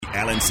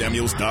Allen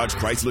Samuels Dodge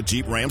Chrysler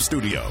Jeep Ram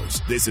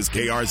Studios. This is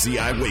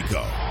KRZI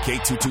Waco,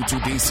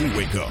 K222DC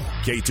Waco,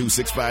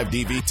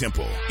 K265DV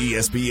Temple,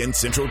 ESPN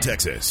Central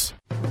Texas.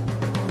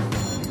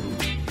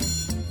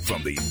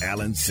 From the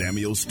Allen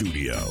Samuels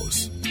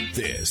Studios,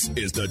 this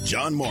is the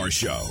John Morris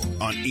Show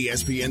on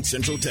ESPN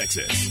Central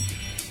Texas.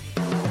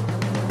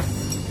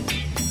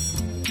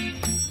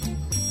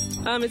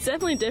 It's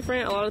definitely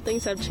different. A lot of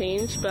things have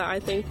changed, but I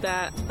think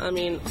that,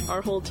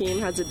 our whole team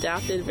has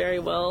adapted very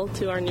well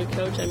to our new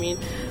coach.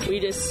 We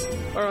just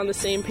are on the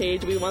same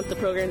page. We want the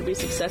program to be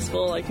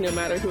successful, no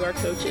matter who our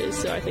coach is.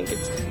 So I think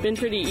it's been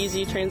pretty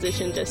easy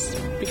transition just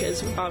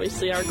because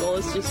obviously our goal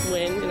is just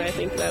win, and I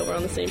think that we're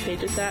on the same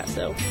page with that.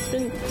 So it's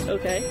been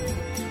okay.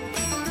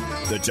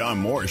 The John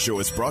Morris Show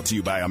is brought to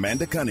you by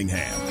Amanda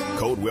Cunningham,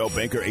 Coldwell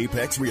Banker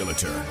Apex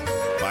Realtor,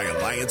 by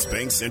Alliance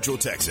Bank Central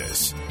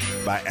Texas,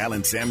 by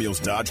Allen Samuels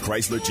Dodge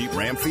Chrysler Jeep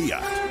Ram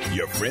Fiat,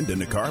 your friend in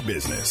the car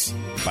business,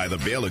 by the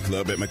Baylor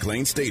Club at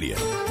McLean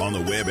Stadium, on the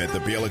web at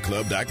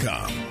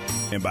thebaylorclub.com,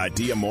 and by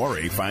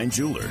Diamore Fine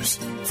Jewelers,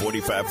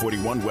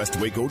 4541 West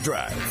Waco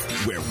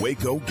Drive, where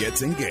Waco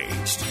gets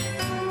engaged.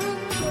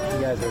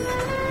 You guys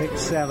are picked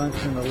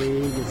 7th in the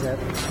league. Is that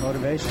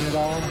motivation at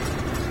all?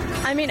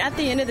 At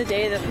the end of the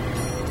day,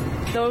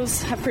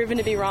 those have proven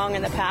to be wrong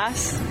in the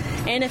past.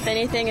 And if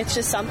anything, it's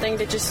just something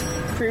to just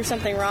prove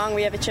something wrong.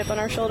 We have a chip on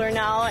our shoulder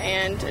now,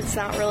 and it's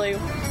not really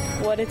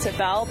what it's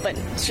about, but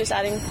it's just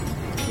adding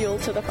fuel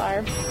to the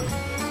fire.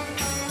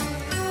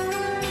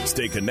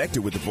 Stay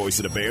connected with the Voice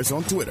of the Bears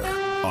on Twitter,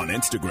 on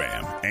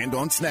Instagram, and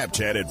on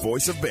Snapchat at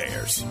Voice of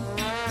Bears.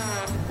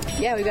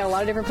 Yeah, we've got a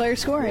lot of different players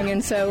scoring,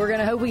 and so we're going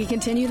to hope we can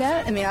continue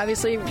that.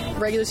 Obviously,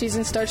 regular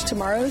season starts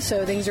tomorrow,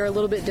 so things are a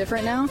little bit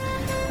different now.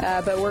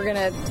 But we're going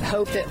to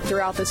hope that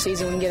throughout the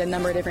season we can get a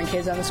number of different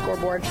kids on the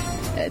scoreboard.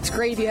 It's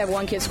great if you have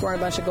one kid scoring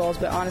a bunch of goals,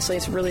 but honestly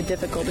it's really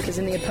difficult because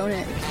then the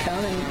opponent can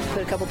come and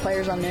put a couple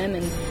players on them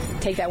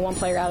and take that one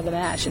player out of the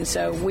match. And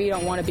so we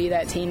don't want to be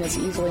that team that's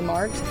easily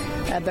marked,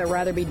 but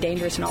rather be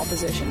dangerous in all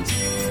positions.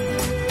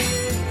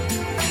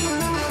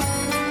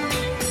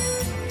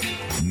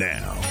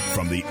 Now,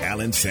 from the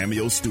Allen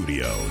Samuels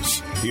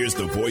Studios, here's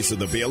the voice of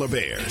the Baylor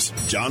Bears,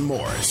 John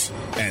Morris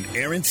and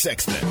Aaron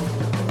Sexton.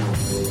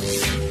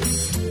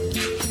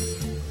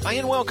 Hi,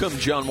 and welcome,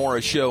 John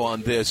Morris Show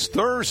on this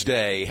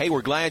Thursday. Hey,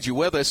 we're glad you're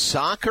with us.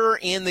 Soccer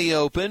in the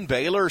open.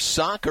 Baylor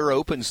Soccer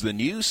opens the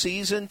new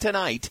season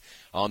tonight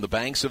on the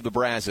banks of the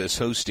Brazos,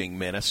 hosting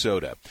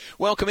Minnesota.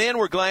 Welcome in.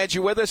 We're glad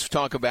you're with us.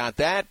 Talk about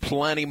that.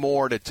 Plenty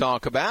more to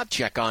talk about.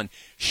 Check on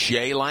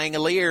Shea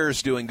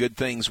Langoliers doing good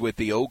things with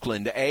the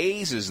Oakland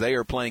A's as they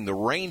are playing the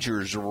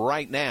Rangers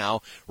right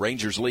now.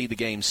 Rangers lead the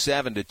game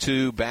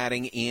 7-2,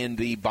 batting in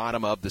the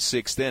bottom of the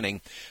 6th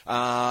inning.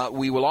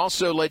 We will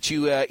also let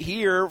you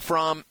hear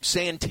from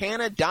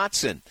Santana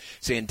Dotson.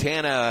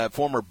 Santana,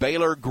 former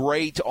Baylor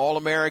great,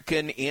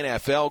 All-American,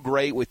 NFL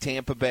great with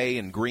Tampa Bay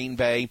and Green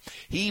Bay.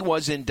 He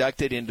was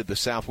inducted into the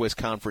Southwest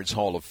Conference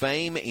Hall of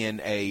Fame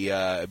in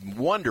a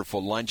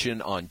wonderful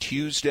luncheon on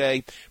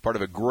Tuesday, part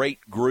of a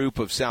great group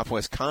of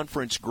Southwest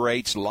Conference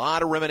greats. A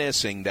lot of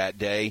reminiscing that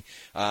day,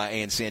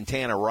 and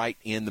Santana right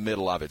in the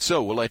middle of it.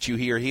 So we'll let you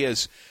hear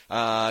his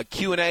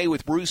Q&A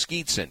with Bruce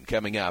Geetson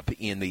coming up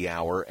in the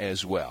hour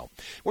as well.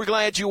 We're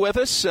glad you're with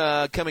us,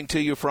 coming to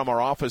you from our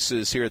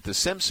offices here at the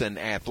Simpson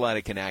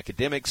Athletic and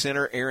Academic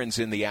Center. Aaron's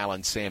in the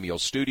Allen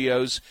Samuels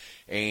Studios.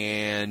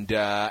 And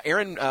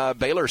Aaron,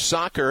 Baylor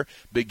Soccer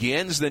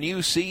begins the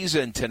new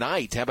season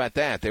tonight. How about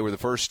that? They were the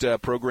first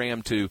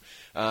program to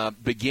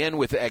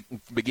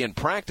begin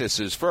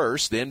practices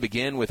first, then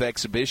begin with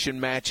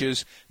exhibition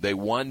matches. They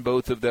won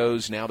both of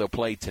those. Now they'll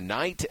play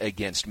tonight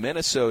against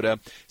Minnesota,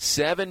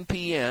 7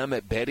 p.m.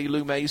 at Betty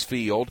Lou Mays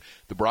Field.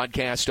 The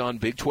broadcast on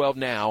Big 12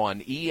 Now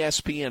on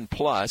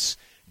ESPN+.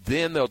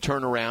 Then they'll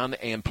turn around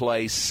and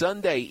play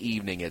Sunday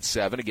evening at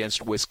 7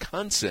 against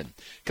Wisconsin.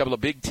 A couple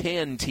of Big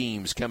Ten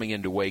teams coming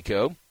into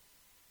Waco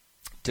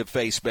to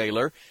face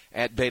Baylor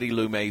at Betty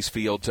Lou Mays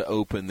Field to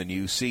open the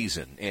new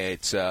season.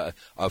 It's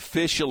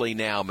officially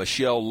now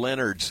Michelle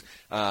Leonard's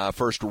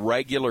first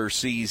regular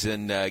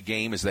season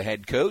game as the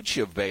head coach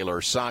of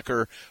Baylor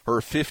Soccer,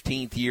 her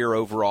 15th year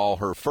overall,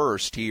 her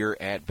first here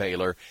at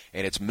Baylor,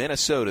 and it's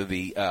Minnesota,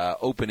 the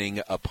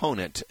opening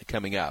opponent,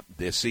 coming up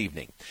this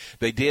evening.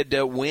 They did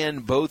win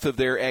both of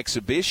their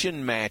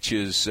exhibition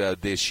matches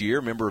this year.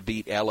 Remember,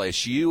 beat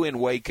LSU in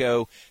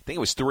Waco. I think it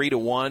was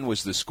 3-1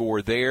 was the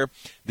score there.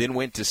 Then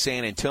went to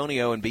San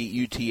Antonio and beat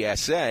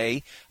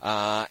UTSA,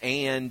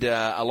 and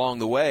along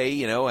the way,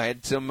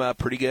 had some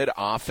pretty good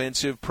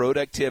offensive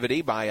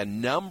productivity by a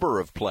number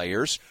of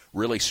players.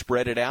 Really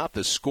spread it out,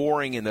 the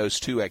scoring in those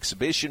two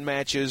exhibition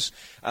matches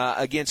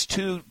against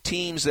two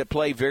teams that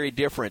play very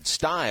different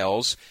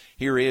styles.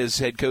 Here is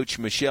head coach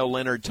Michelle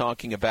Leonard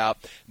talking about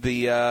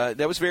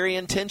that was very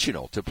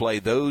intentional to play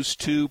those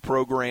two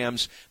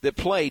programs that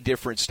play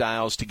different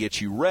styles to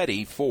get you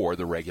ready for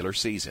the regular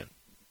season.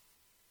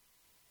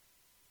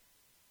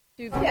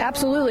 Yeah,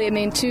 absolutely. I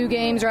mean, 2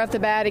 games right off the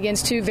bat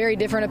against 2 very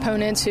different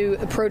opponents who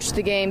approached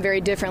the game very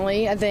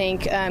differently, I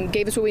think,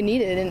 gave us what we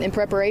needed in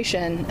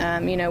preparation.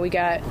 We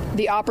got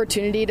the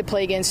opportunity to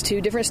play against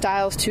 2 different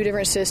styles, 2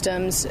 different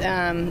systems,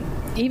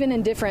 even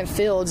in different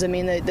fields. I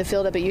mean, the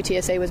field up at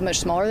UTSA was much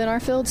smaller than our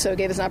field, so it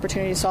gave us an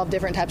opportunity to solve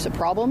different types of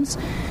problems.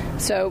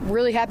 So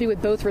really happy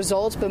with both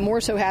results, but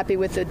more so happy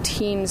with the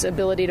team's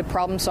ability to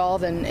problem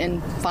solve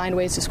and find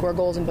ways to score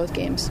goals in both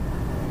games.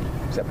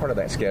 Is that part of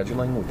that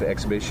scheduling with the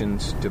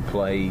exhibitions to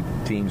play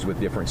teams with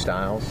different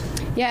styles?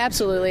 Yeah,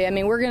 absolutely. I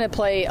mean, we're going to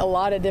play a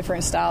lot of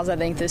different styles, I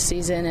think, this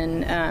season.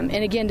 And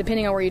again,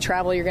 depending on where you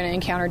travel, you're going to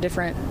encounter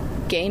different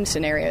game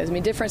scenarios. I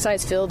mean, different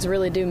size fields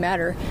really do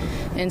matter.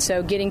 And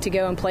so getting to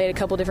go and play at a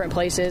couple different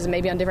places,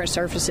 maybe on different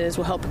surfaces,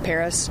 will help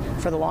prepare us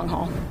for the long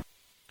haul.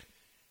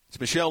 It's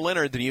Michelle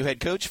Leonard, the new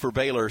head coach for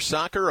Baylor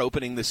Soccer,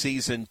 opening the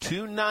season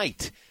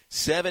tonight.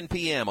 7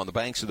 p.m. on the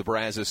banks of the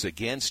Brazos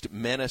against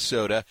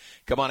Minnesota.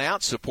 Come on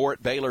out,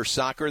 support Baylor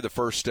Soccer, the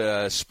first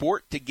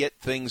sport to get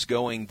things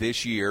going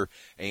this year.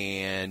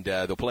 And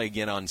they'll play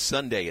again on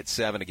Sunday at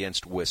 7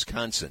 against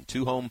Wisconsin.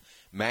 2 home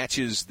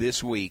matches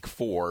this week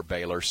for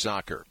Baylor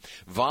Soccer.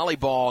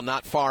 Volleyball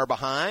not far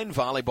behind.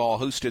 Volleyball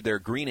hosted their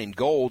green and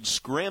gold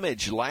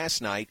scrimmage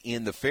last night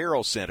in the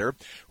Farrell Center.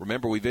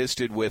 Remember, we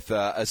visited with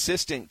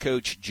assistant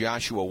coach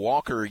Joshua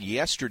Walker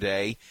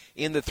yesterday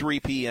in the 3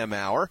 p.m.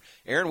 hour.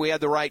 Aaron, we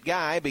had the right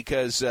guy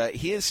because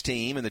his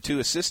team and the 2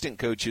 assistant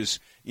coaches,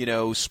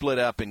 split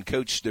up and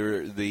coached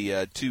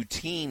the 2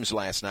 teams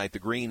last night, the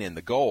green and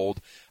the gold.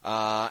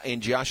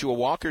 And Joshua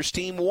Walker's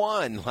team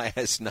won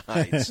last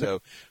night.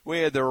 So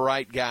we had the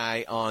right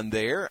guy on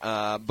there.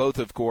 Both,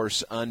 of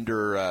course,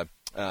 under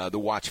the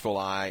watchful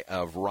eye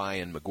of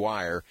Ryan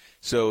McGuire.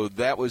 So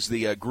that was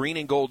the green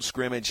and gold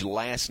scrimmage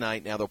last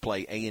night. Now they'll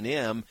play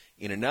A&M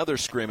in another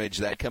scrimmage.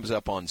 That comes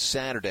up on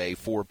Saturday,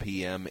 4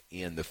 p.m.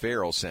 in the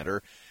Farrell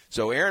Center.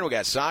 So, Aaron, we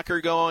got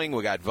soccer going.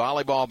 We got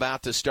volleyball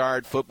about to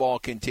start. Football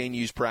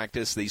continues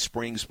practice. These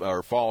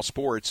fall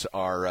sports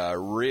are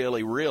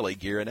really, really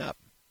gearing up.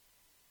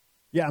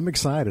 Yeah, I'm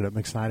excited. I'm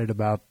excited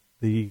about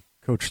the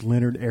Coach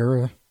Leonard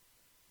era,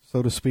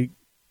 so to speak,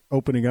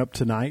 opening up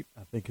tonight.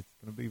 I think it's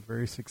going to be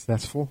very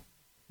successful.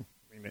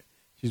 I mean,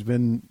 she's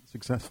been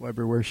successful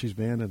everywhere she's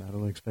been, and I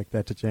don't expect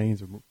that to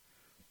change. I'm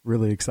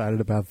really excited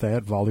about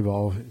that.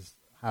 Volleyball is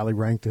highly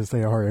ranked as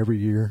they are every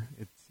year.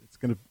 It's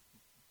going to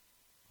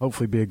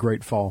hopefully be a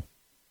great fall.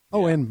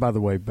 Oh, and by the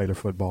way, Baylor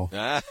football,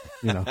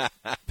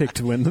 picked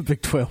to win the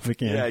Big 12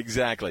 again. Yeah,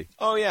 exactly.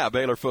 Oh, yeah,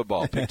 Baylor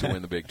football picked to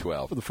win the Big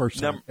 12. For the first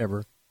time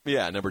ever.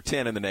 Yeah, number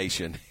 10 in the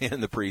nation in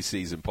the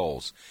preseason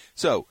polls.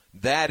 So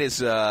that's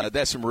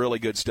some really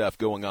good stuff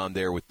going on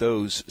there with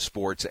those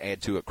sports.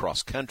 Add to it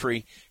cross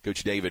country.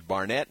 Coach David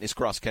Barnett and his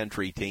cross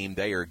country team,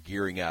 they are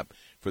gearing up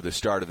for the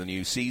start of the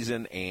new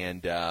season,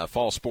 and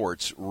fall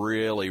sports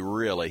really,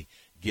 really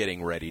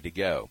getting ready to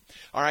go.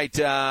 All right,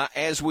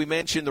 as we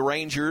mentioned, the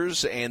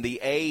Rangers and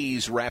the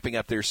A's wrapping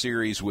up their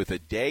series with a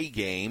day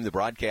game. The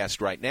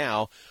broadcast right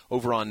now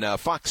over on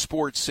Fox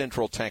Sports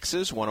Central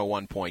Texas,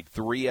 101.3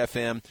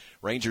 FM.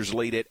 Rangers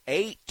lead it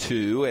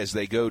 8-2 as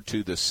they go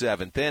to the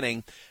 7th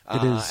inning.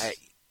 It is.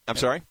 I'm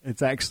sorry?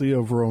 It's actually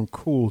over on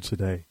Cool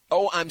today.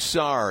 Oh, I'm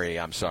sorry.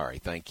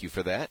 Thank you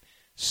for that.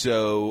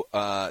 So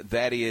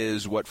that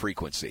is what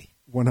frequency?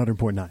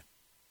 100.9.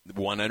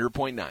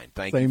 100.9.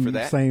 Thank you for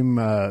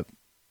that.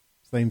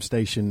 Same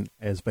station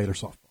as Baylor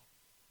softball.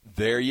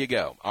 There you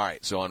go. All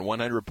right, so on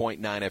 100.9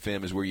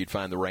 FM is where you'd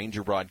find the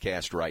Ranger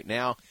broadcast right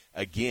now.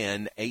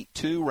 Again,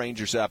 8-2,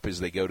 Rangers up as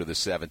they go to the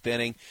 7th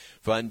inning.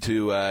 Fun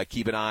to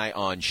keep an eye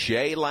on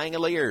Shea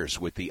Langoliers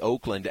with the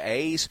Oakland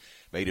A's.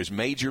 Made his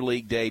major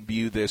league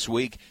debut this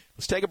week.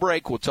 Let's take a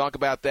break. We'll talk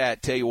about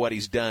that, tell you what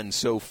he's done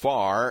so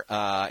far,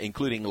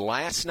 including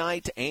last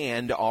night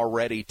and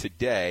already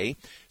today.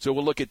 So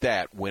we'll look at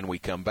that when we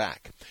come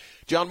back.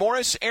 John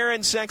Morris,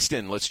 Aaron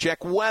Sexton. Let's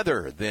check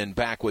weather, then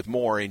back with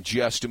more in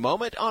just a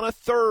moment on a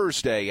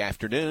Thursday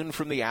afternoon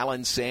from the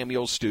Allen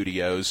Samuels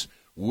Studios.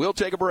 We'll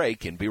take a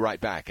break and be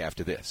right back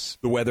after this.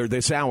 The weather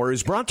this hour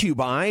is brought to you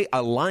by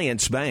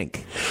Alliance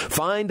Bank.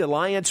 Find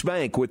Alliance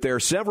Bank with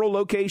their several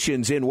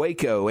locations in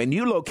Waco and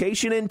new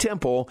location in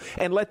Temple,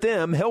 and let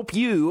them help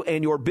you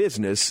and your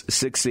business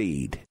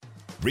succeed.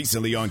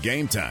 Recently on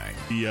Game Time.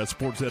 The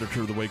sports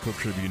editor of the Waco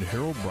Tribune,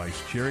 Harold Bryce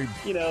Cherry.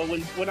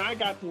 When I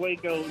got to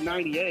Waco in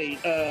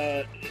 '98,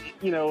 Dave,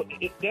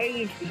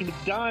 he was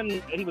done,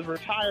 he was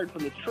retired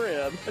from the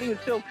Trib, but he would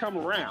still come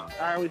around.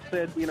 I always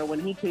said, when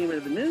he came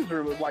into the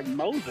newsroom, it was like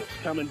Moses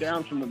coming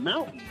down from the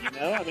mountain,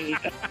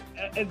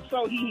 and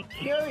so he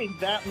carried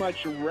that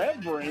much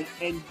reverence,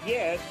 and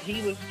yet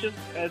he was just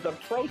as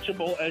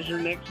approachable as your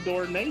next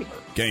door neighbor.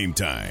 Game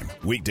Time,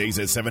 weekdays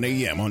at 7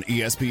 a.m. on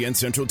ESPN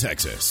Central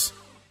Texas.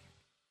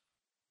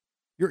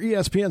 Your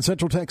ESPN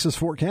Central Texas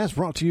forecast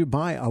brought to you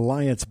by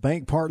Alliance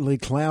Bank. Partly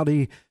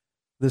cloudy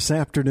this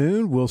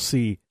afternoon. We'll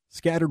see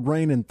scattered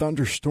rain and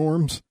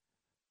thunderstorms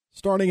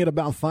starting at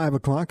about 5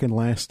 o'clock and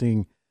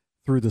lasting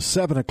through the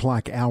 7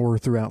 o'clock hour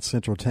throughout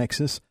Central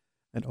Texas.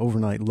 An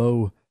overnight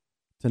low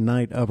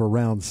tonight of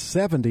around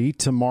 70.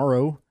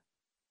 Tomorrow,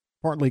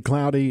 partly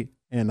cloudy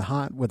and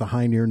hot with a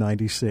high near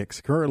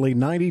 96. Currently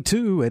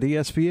 92 at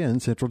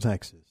ESPN Central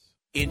Texas.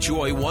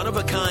 Enjoy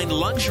one-of-a-kind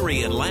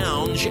luxury and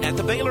lounge at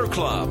the Baylor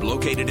Club,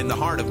 located in the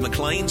heart of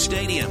McLean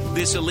Stadium.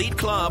 This elite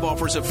club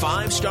offers a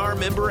 5-star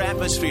member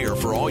atmosphere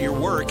for all your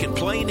work and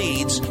play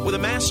needs, with a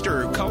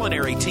master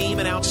culinary team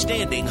and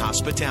outstanding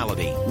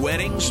hospitality.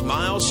 Weddings,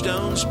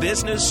 milestones,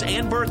 business,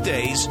 and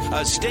birthdays.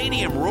 A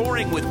stadium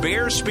roaring with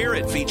Bear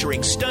spirit,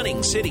 featuring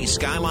stunning city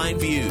skyline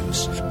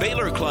views.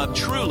 Baylor Club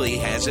truly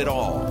has it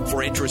all.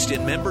 For interest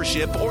in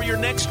membership or your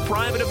next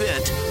private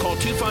event, call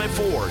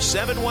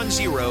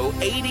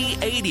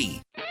 254-710-8080.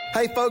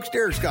 Hey folks,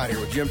 Derek Scott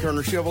here with Jim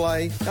Turner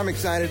Chevrolet. I'm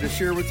excited to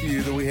share with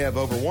you that we have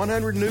over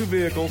 100 new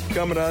vehicles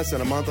coming to us in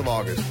the month of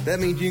August.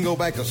 That means you can go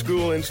back to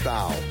school in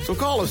style. So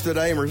call us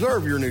today and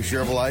reserve your new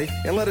Chevrolet,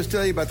 and let us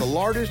tell you about the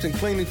largest and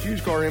cleanest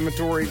used car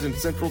inventories in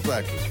Central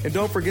Texas. And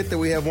don't forget that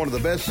we have one of the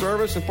best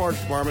service and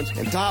parts departments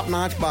and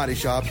top-notch body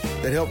shops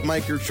that help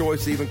make your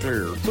choice even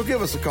clearer. So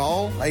give us a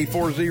call,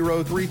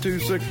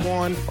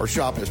 840-3261, or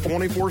shop us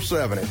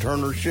 24/7 at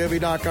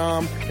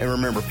turnerchevy.com. And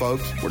remember,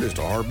 folks, we're just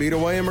a heartbeat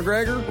away in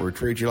McGregor, where we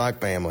treat you like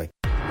family.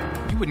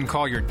 You wouldn't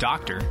call your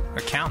doctor,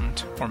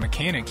 accountant, or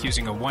mechanic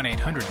using a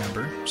 1-800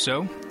 number,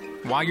 so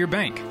why your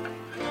bank?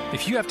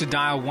 If you have to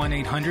dial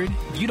 1-800,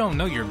 you don't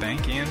know your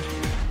bank, and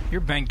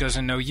your bank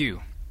doesn't know you.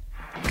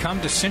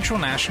 Come to Central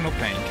National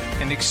Bank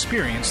and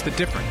experience the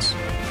difference.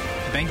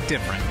 Bank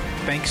different.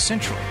 Bank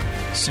Central.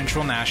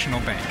 Central National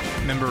Bank.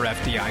 Member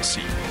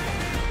FDIC.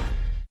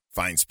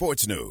 Find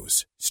sports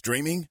news,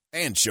 streaming,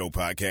 and show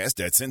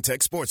podcast at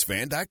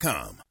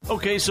CentexSportsFan.com.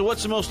 Okay, so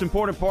what's the most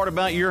important part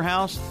about your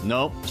house?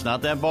 Nope, it's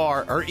not that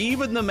bar or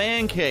even the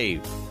man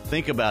cave.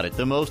 Think about it.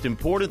 The most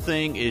important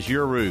thing is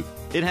your roof.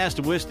 It has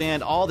to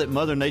withstand all that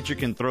Mother Nature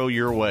can throw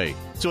your way.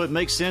 So it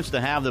makes sense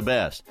to have the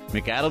best.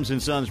 McAdams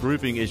 & Sons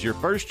Roofing is your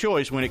first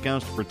choice when it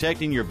comes to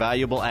protecting your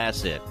valuable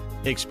asset.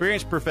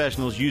 Experienced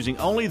professionals using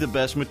only the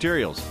best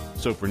materials.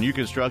 So for new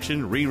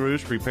construction,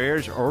 re-roofs,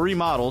 repairs, or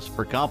remodels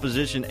for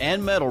composition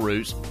and metal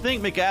roofs,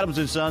 think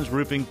McAdams & Sons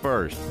Roofing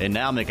first. And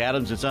now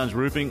McAdams & Sons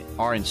Roofing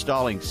are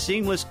installing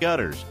seamless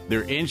gutters.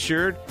 They're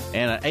insured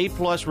and an A+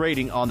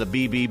 rating on the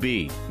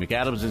BBB.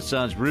 McAdams &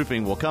 Sons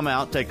Roofing will come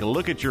out, take a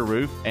look at your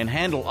roof, and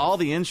handle all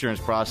the insurance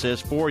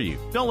process for you.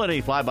 Don't let any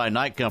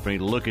fly-by-night company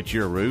look at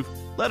your roof.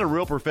 Let a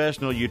real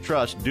professional you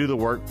trust do the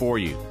work for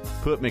you.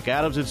 Put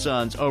McAdams &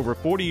 Sons, over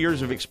 40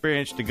 years of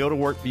experience, to go to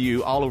work for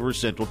you all over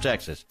Central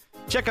Texas.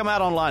 Check them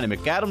out online at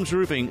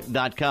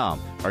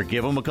McAdamsRoofing.com or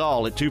give them a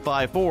call at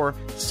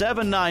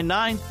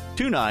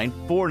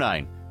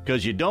 254-799-2949,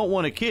 because you don't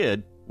want a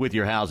kid with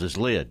your house's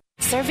lid.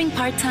 Serving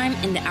part-time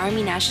in the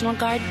Army National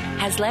Guard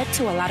has led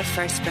to a lot of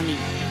firsts for me.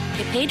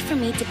 It paid for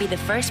me to be the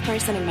first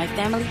person in my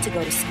family to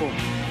go to school.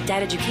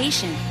 That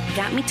education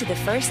got me to the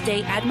first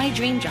day at my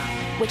dream job,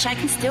 which I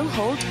can still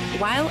hold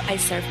while I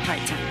serve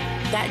part-time.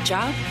 That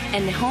job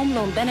and the home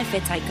loan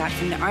benefits I got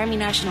from the Army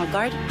National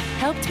Guard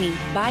helped me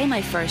buy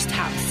my first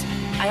house.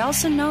 I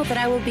also know that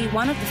I will be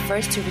one of the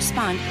first to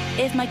respond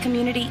if my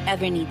community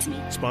ever needs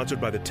me. Sponsored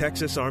by the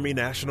Texas Army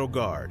National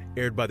Guard.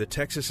 Aired by the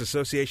Texas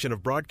Association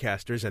of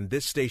Broadcasters and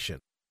this station.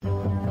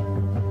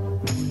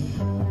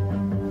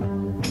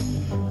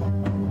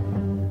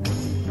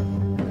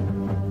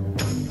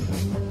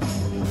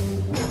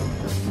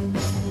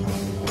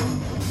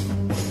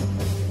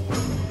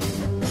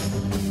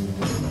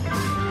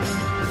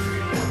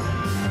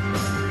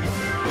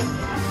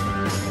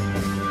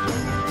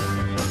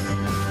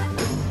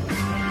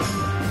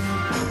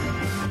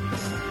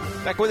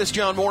 Back with us,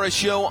 John Morris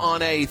Show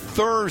on a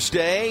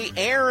Thursday.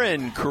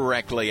 Aaron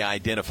correctly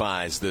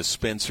identifies the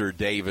Spencer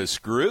Davis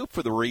Group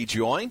for the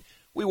rejoin.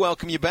 We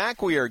welcome you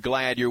back. We are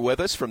glad you're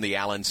with us from the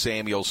Allen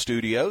Samuels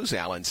Studios.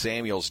 Allen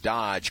Samuels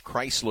Dodge,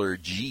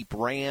 Chrysler, Jeep,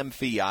 Ram,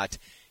 Fiat.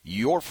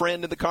 Your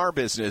friend in the car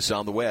business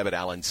on the web at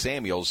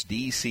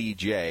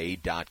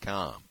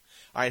AllenSamuelsDCJ.com. All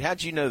right,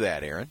 how'd you know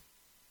that, Aaron?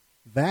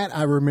 That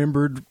I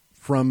remembered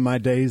from my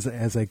days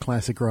as a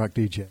classic rock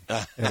DJ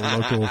at a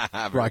local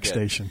rock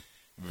station.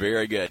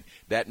 Very good.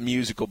 That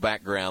musical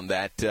background,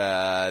 that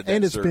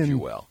serves you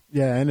well.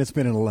 Yeah, and it's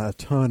been in a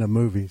ton of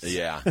movies.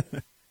 Yeah.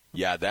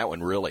 Yeah, that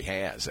one really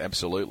has.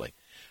 Absolutely.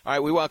 All right,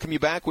 we welcome you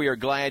back. We are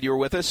glad you're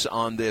with us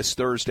on this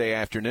Thursday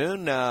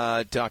afternoon.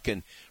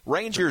 Talking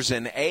Rangers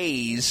and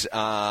A's.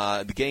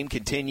 The game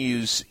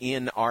continues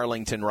in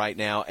Arlington right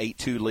now.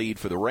 8-2 lead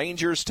for the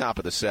Rangers, top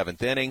of the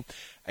seventh inning.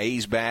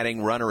 A's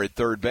batting, runner at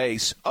third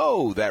base.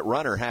 Oh, that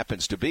runner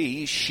happens to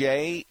be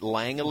Shea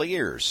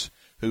Langeliers,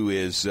 who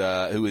is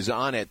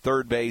on at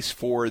third base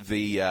for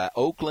the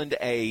Oakland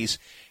A's.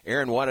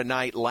 Aaron, what a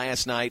night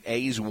last night.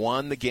 A's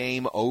won the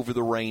game over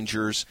the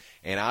Rangers,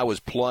 and I was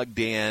plugged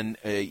in,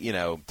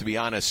 to be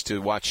honest,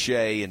 to watch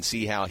Shea and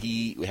see how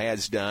he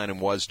has done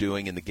and was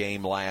doing in the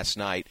game last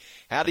night.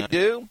 How did he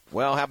do?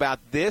 Well, how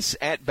about this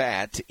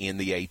at-bat in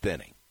the eighth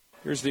inning?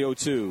 Here's the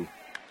 0-2.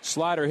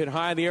 Slider hit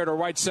high in the air to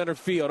right center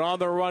field. On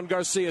the run,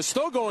 Garcia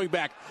still going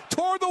back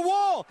toward the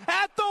wall.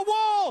 At the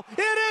wall,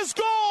 it is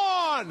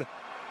gone!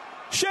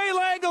 Shea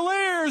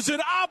Langeliers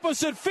in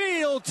opposite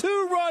field,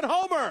 two-run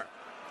homer.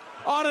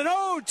 on an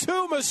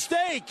 0-2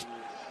 mistake.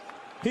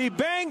 He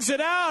bangs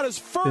it out, his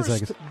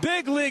first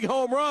big league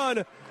home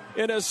run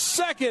in his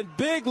second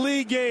big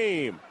league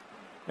game.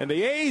 And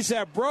the A's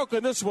have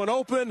broken this one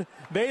open.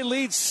 They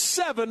lead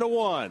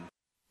 7-1.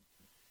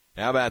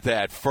 How about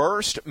that?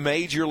 First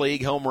major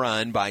league home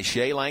run by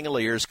Shea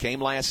Langeliers came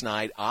last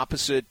night,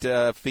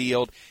 opposite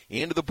field,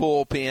 into the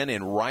bullpen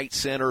in right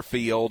center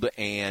field,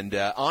 and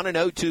on an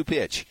 0-2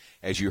 pitch,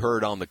 as you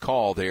heard on the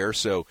call there.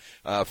 So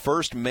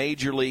first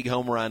major league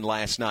home run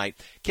last night.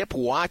 Kept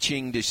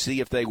watching to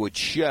see if they would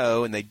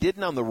show, and they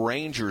didn't on the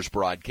Rangers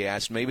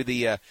broadcast. Maybe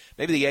the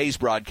A's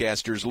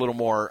broadcaster is a little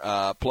more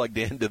plugged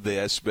into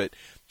this, but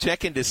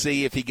checking to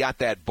see if he got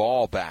that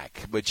ball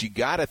back. But you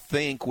got to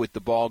think with the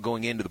ball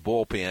going into the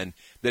bullpen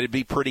that it'd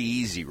be pretty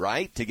easy,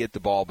 right, to get the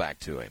ball back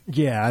to him.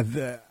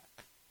 Yeah,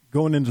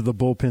 going into the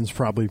bullpen's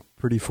probably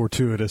pretty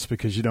fortuitous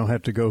because you don't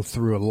have to go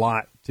through a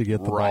lot to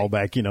get the ball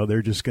back. You know,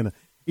 they're just going to,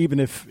 even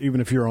if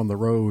you're on the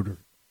road,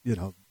 you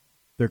know,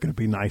 they're going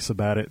to be nice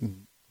about it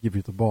and give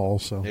you the ball.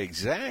 So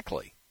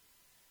exactly.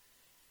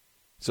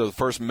 So the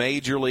first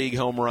major league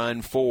home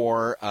run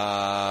for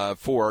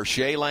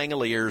Shea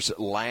Langeliers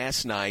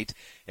last night.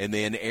 And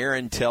then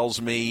Aaron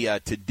tells me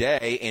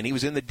today, and he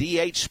was in the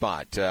DH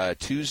spot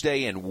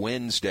Tuesday and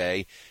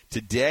Wednesday.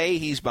 Today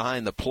he's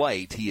behind the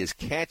plate. He is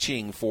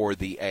catching for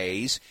the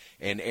A's.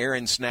 And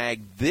Aaron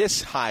snagged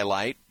this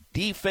highlight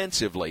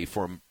defensively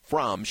from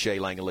Shea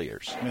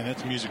Langeliers. Man,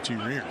 that's music to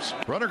your ears.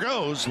 Runner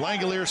goes.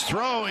 Langeliers'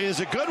 throw is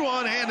a good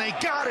one, and they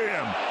got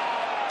him.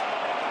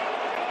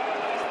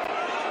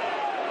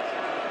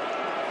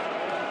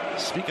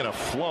 Speaking of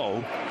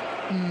flow,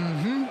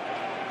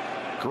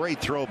 great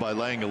throw by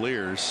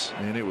Langeliers,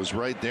 and it was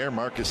right there.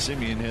 Marcus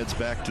Semien heads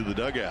back to the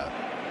dugout.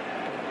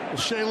 Well,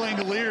 Shea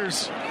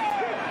Langeliers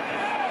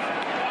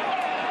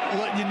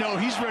letting you know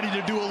he's ready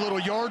to do a little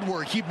yard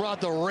work. He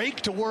brought the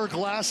rake to work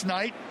last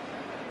night,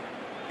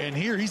 and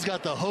here he's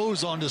got the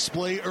hose on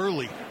display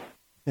early.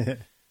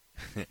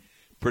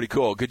 Pretty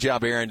cool. Good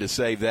job, Aaron, to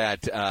save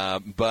that.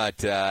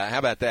 But how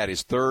about that?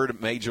 His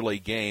third major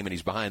league game, and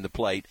he's behind the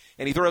plate,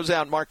 and he throws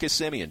out Marcus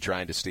Semien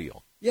trying to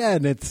steal. Yeah,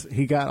 and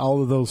he got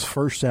all of those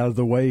firsts out of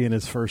the way in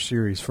his first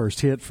series.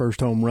 First hit,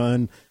 first home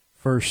run,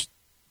 first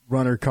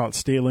runner caught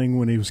stealing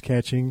when he was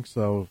catching.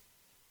 So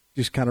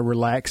just kind of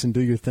relax and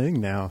do your thing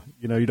now.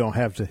 You know, you don't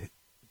have to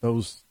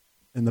those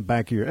in the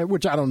back of your –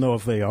 which I don't know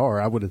if they are.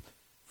 I would have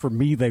 – for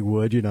me, they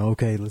would. You know,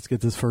 okay, let's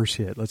get this first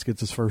hit. Let's get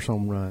this first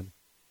home run.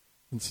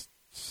 It's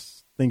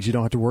things you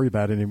don't have to worry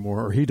about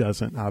anymore, or he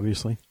doesn't,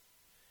 obviously.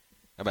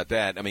 How about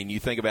that? I mean, you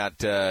think about,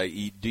 do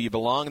you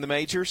belong in the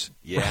majors?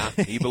 Yeah,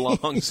 he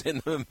belongs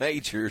in the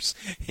majors.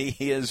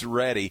 He is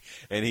ready,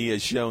 and he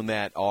has shown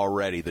that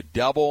already. The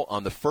double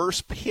on the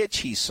first pitch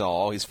he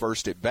saw, his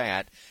first at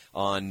bat,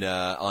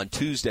 on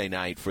Tuesday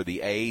night for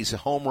the A's.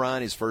 Home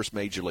run, his first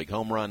major league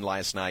home run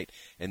last night,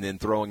 and then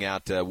throwing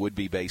out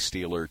would-be base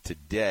stealer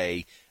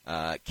today.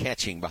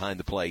 Catching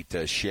behind the plate,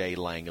 Shea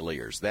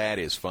Langeliers. That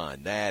is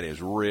fun. That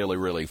is really,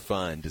 really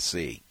fun to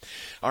see.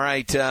 All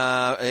right,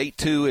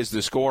 8-2 is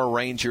the score.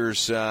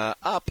 Rangers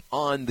up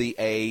on the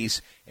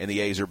A's, and the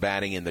A's are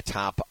batting in the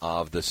top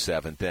of the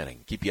seventh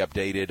inning. Keep you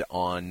updated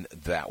on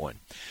that one.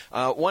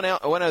 One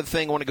other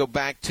thing, I want to go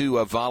back to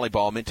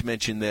volleyball. I meant to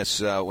mention this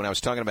when I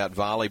was talking about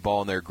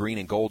volleyball and their green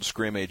and gold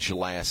scrimmage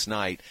last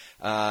night.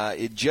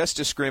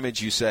 Just a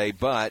scrimmage, you say,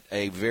 but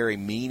a very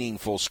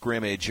meaningful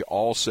scrimmage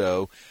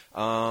also.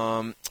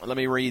 Let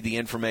me read the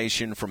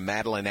information from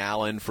Madeline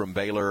Allen from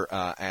Baylor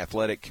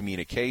Athletic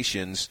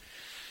Communications.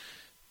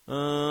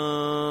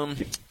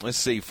 Let's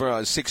see.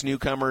 6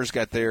 newcomers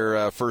got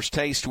their first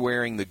taste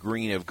wearing the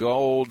green of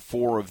gold.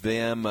 4 of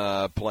them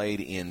played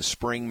in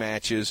spring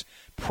matches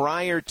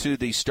prior to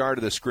the start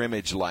of the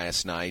scrimmage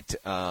last night.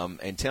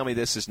 And tell me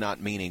this is not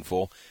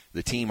meaningful.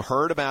 The team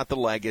heard about the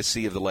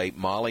legacy of the late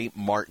Molly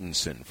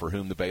Martinson, for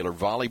whom the Baylor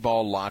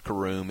volleyball locker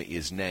room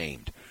is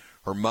named.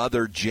 Her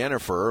mother,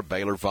 Jennifer, a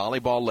Baylor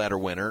volleyball letter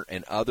winner,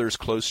 and others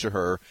close to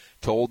her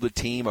told the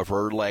team of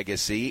her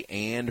legacy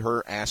and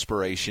her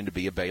aspiration to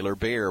be a Baylor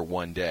Bear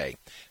one day.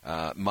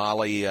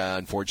 Molly,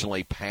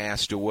 unfortunately,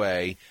 passed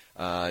away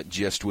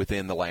just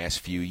within the last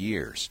few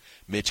years.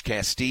 Mitch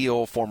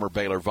Castile, former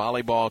Baylor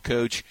volleyball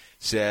coach,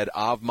 said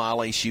of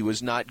Molly, she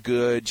was not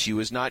good, she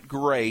was not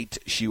great,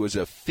 she was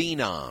a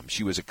phenom,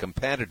 she was a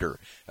competitor,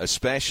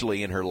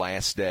 especially in her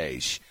last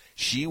days.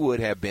 She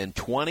would have been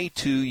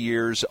 22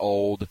 years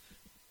old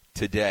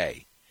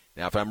today.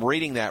 Now, if I'm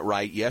reading that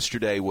right,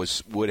 yesterday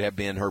would have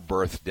been her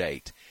birth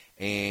date.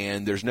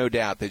 And there's no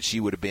doubt that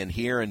she would have been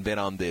here and been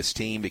on this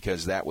team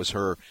because that was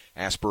her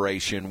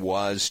aspiration,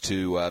 was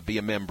to be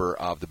a member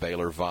of the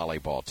Baylor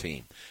volleyball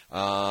team.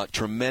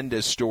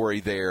 Tremendous story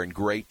there, and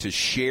great to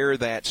share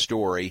that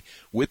story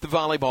with the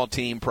volleyball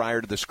team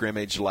prior to the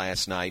scrimmage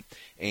last night.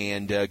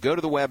 And go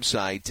to the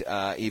website.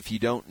 If you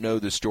don't know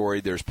the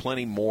story, there's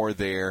plenty more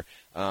there.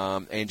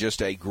 And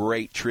just a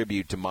great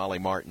tribute to Molly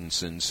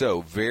Martinson. So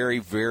very,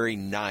 very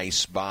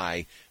nice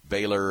by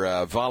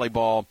Baylor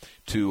volleyball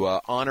to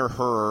honor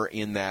her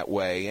in that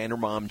way, and her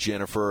mom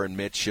Jennifer, and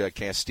Mitch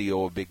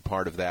Castillo, a big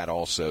part of that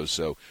also.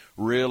 So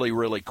really,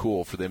 really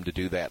cool for them to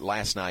do that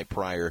last night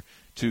prior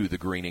to the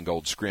green and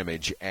gold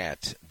scrimmage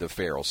at the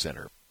Farrell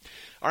Center.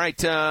 All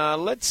right,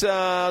 let's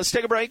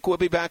take a break. We'll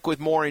be back with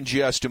more in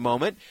just a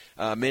moment.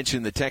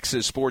 Mentioned the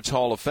Texas Sports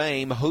Hall of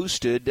Fame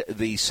hosted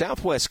the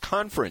Southwest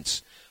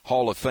Conference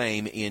Hall of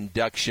Fame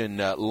induction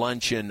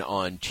luncheon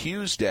on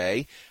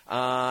Tuesday,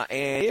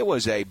 and it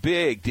was a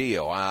big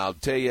deal. I'll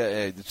tell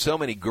you, so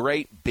many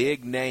great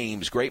big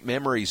names, great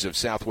memories of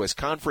Southwest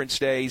Conference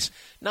days,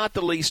 not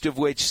the least of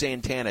which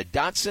Santana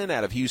Dotson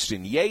out of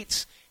Houston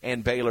Yates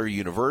and Baylor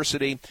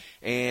University.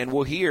 And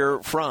we'll hear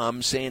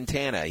from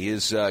Santana,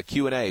 his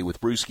Q&A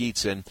with Bruce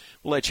Geetson.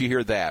 We'll let you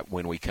hear that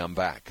when we come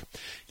back.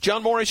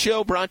 John Morris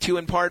Show brought to you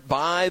in part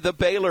by the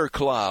Baylor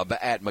Club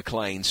at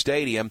McLean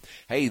Stadium.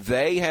 Hey,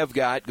 they have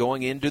got,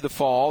 going into the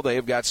fall, they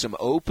have got some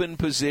open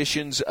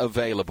positions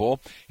available.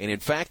 And, in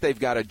fact, they've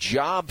got a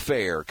job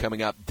fair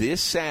coming up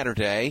this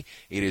Saturday.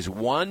 It is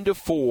 1 to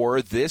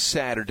 4 this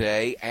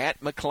Saturday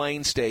at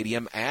McLean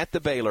Stadium at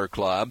the Baylor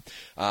Club.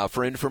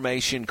 For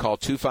information, call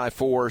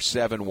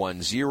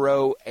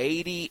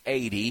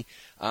 254-710-8080.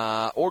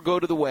 Or go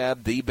to the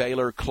web,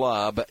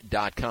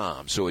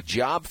 thebaylorclub.com. So a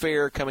job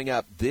fair coming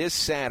up this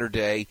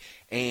Saturday,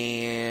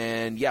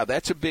 and, yeah,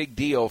 that's a big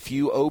deal.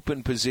 Few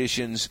open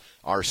positions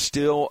are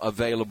still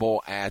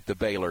available at the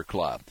Baylor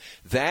Club.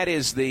 That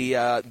is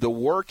the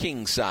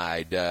working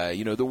side,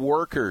 the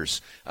workers,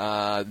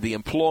 the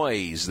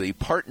employees, the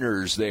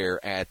partners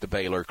there at the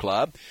Baylor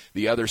Club.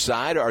 The other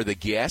side are the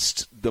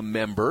guests, the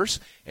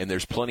members, and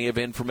there's plenty of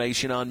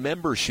information on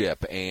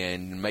membership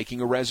and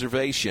making a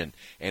reservation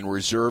and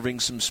reserving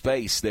some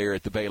space there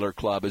at the Baylor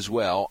Club as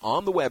well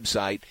on the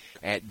website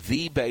at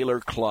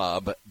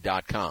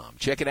thebaylorclub.com.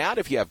 Check it out.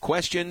 If you have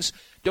questions,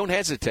 don't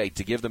hesitate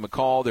to give them a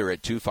call. They're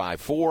at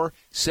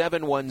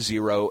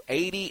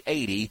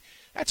 254-710-8080.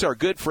 That's our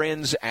good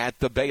friends at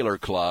the Baylor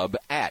Club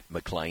at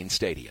McLean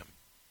Stadium.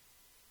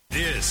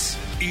 This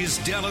is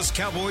Dallas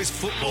Cowboys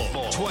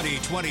football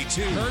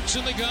 2022. Hurts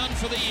in the gun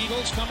for the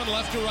Eagles, coming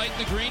left to right in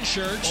the green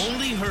shirts.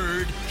 Only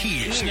Hurd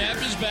here. Snap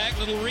is back,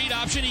 little read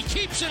option. He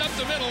keeps it up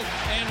the middle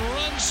and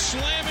runs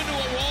slam into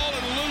a wall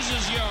and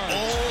loses yards.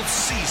 All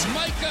season.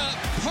 Micah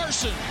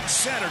Parsons.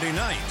 Saturday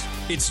night,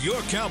 it's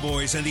your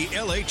Cowboys and the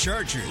L.A.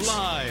 Chargers.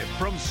 Live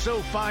from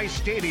SoFi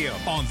Stadium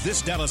on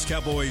this Dallas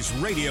Cowboys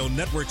radio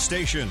network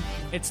station.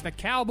 It's the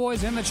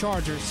Cowboys and the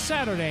Chargers,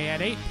 Saturday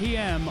at 8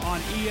 p.m. on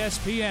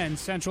ESPN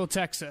Central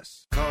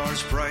Texas.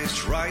 Cars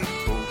priced right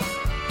both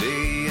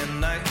day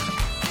and night.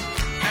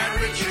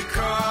 At Richard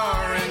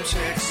Car in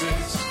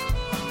Texas.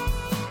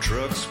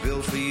 Trucks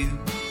built for you,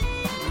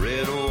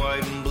 red,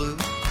 white, and blue.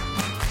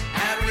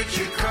 At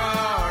Richard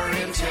Car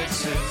in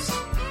Texas.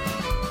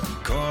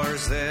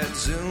 Cars that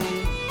zoom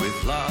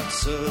with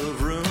lots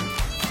of room.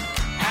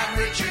 At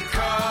Richard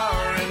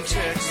Car in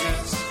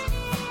Texas.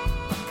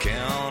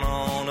 Count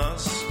on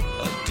us,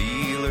 a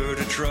dealer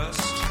to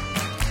trust.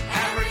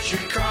 At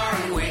Richard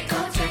Car in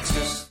Waco,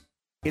 Texas.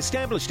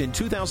 Established in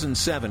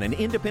 2007 and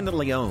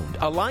independently owned,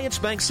 Alliance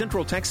Bank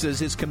Central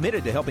Texas is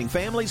committed to helping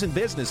families and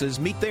businesses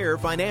meet their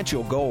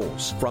financial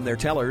goals. From their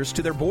tellers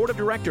to their board of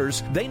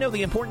directors, they know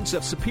the importance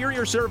of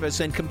superior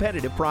service and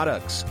competitive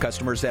products.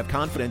 Customers have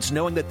confidence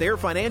knowing that their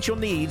financial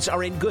needs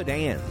are in good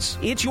hands.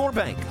 It's your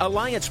bank,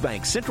 Alliance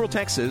Bank Central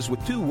Texas,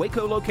 with 2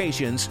 Waco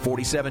locations,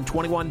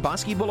 4721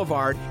 Bosque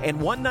Boulevard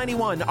and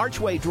 191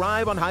 Archway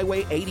Drive on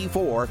Highway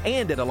 84,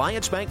 and at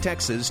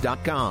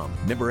AllianceBankTexas.com.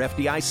 Member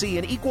FDIC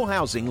and equal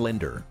housing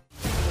lender.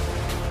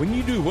 When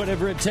you do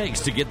whatever it takes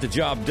to get the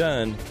job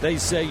done, they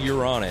say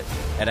you're on it.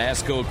 At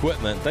ASCO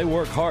Equipment, they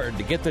work hard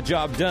to get the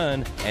job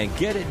done and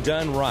get it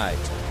done right.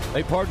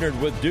 They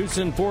partnered with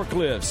Doosan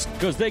Forklifts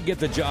because they get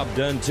the job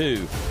done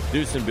too.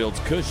 Doosan builds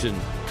cushion,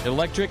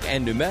 electric,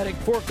 and pneumatic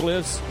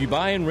forklifts you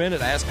buy and rent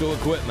at ASCO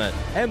Equipment,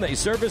 and they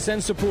service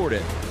and support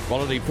it.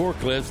 Quality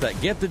forklifts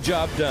that get the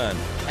job done.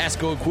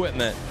 ASCO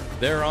Equipment,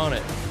 they're on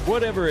it,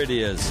 whatever it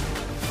is.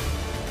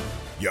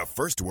 Your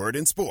first word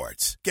in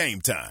sports. Game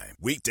Time.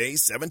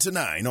 Weekdays 7 to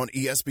 9 on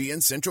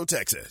ESPN Central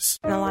Texas.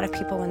 And a lot of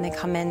people, when they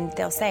come in,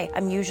 they'll say,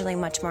 I'm usually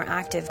much more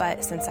active,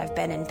 but since I've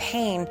been in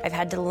pain, I've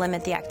had to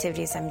limit the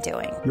activities I'm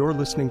doing. You're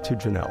listening to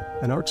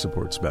Janelle, an arch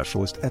support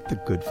specialist at the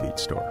Good Feet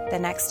store. The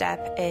next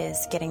step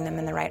is getting them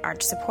in the right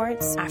arch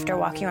supports. After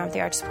walking around with the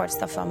arch supports,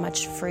 they'll feel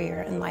much freer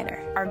and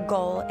lighter. Our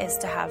goal is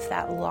to have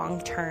that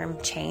long-term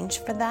change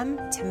for them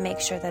to make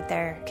sure that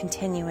they're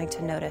continuing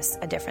to notice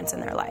a difference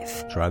in their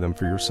life. Try them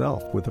for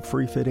yourself with a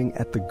free fitting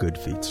at the Good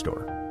Feet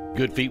store.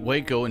 Good Feet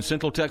Waco in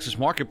Central Texas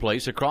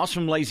Marketplace across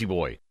from Lazy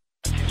Boy.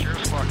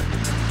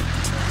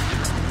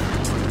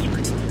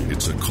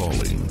 It's a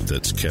calling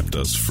that's kept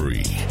us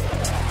free.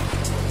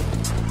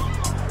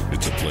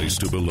 It's a place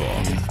to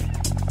belong.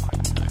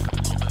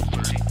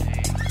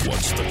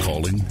 What's the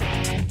calling?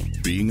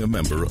 Being a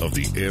member of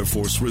the Air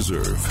Force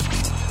Reserve.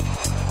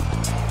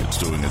 It's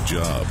doing a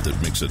job that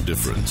makes a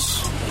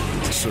difference.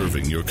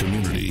 Serving your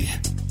community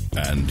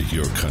and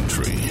your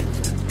country.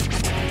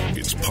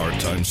 It's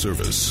part-time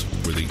service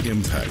where the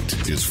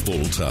impact is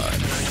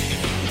full-time.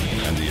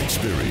 And the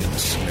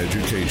experience,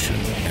 education,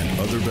 and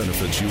other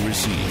benefits you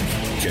receive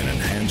can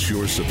enhance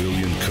your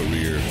civilian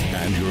career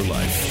and your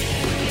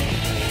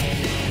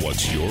life.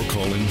 What's your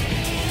calling?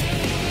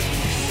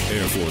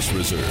 Air Force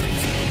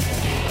Reserve.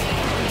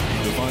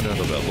 To find out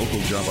about local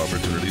job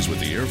opportunities with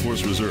the Air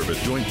Force Reserve at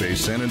Joint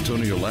Base San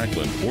Antonio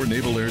Lackland or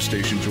Naval Air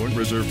Station Joint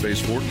Reserve Base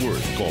Fort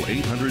Worth, call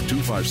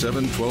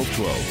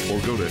 800-257-1212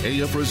 or go to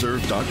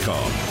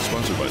afreserve.com.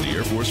 Sponsored by the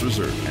Air Force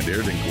Reserve and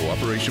aired in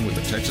cooperation with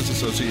the Texas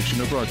Association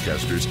of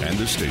Broadcasters and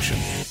this station.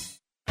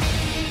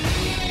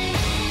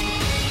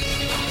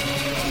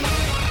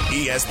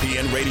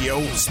 ESPN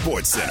Radio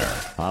Sports Center.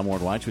 I'm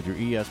Ward Weitz with your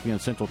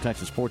ESPN Central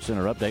Texas Sports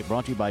Center update,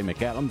 brought to you by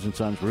McAdams &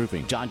 Sons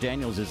Roofing. John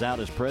Daniels is out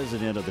as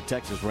president of the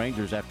Texas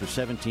Rangers after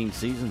 17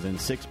 seasons and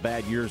 6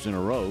 bad years in a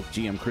row.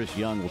 GM Chris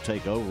Young will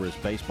take over as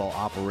baseball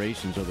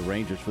operations of the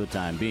Rangers for the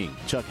time being.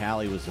 Chuck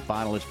Halley was the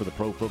finalist for the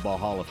Pro Football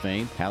Hall of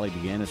Fame. Halley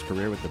began his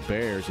career with the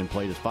Bears and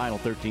played his final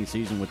 13th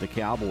season with the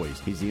Cowboys.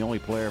 He's the only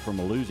player from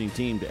a losing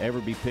team to ever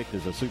be picked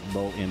as a Super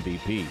Bowl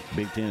MVP.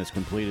 Big Ten has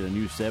completed a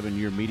new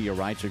 7-year media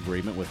rights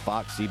agreement with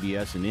Fox,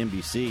 CBS, and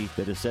NBC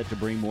that is set to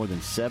bring more than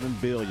 $7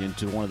 billion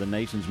to one of the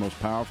nation's most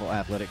powerful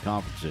athletic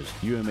conferences.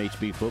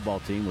 UMHB football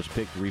team was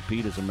picked to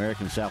repeat as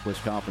American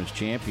Southwest Conference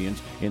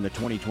champions in the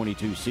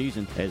 2022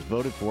 season, as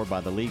voted for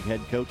by the league head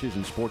coaches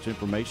and sports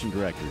information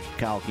directors.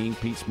 Kyle King,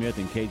 Pete Smith,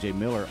 and KJ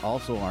Miller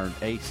also earned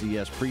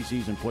ACS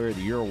Preseason Player of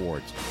the Year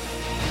awards.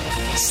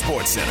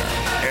 Sports Center,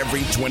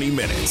 every 20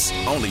 minutes,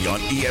 only on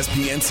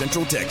ESPN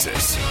Central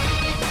Texas.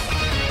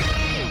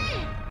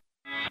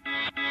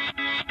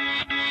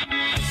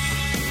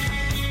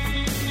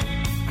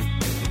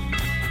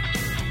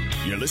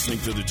 You're listening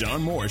to The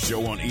John Morris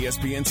Show on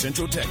ESPN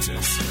Central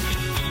Texas.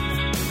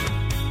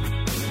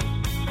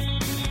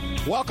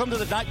 Welcome to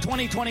the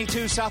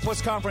 2022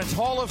 Southwest Conference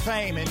Hall of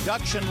Fame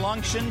induction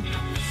luncheon,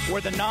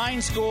 where the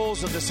 9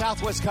 schools of the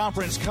Southwest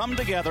Conference come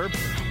together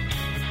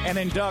and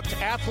induct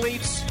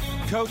athletes,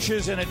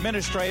 coaches, and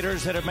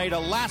administrators that have made a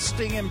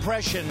lasting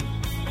impression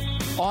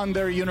on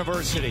their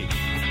university.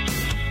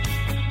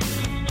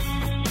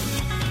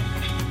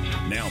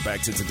 Now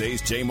back to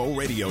today's JMO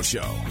Radio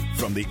Show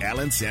from the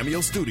Allen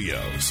Samuel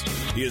Studios.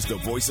 Here's the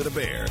voice of the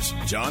Bears,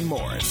 John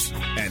Morris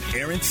and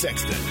Aaron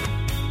Sexton.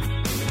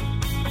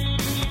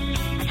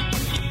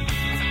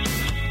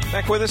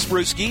 Back with us,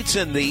 Bruce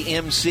Gietzen, the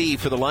MC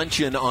for the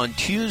luncheon on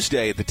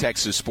Tuesday at the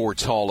Texas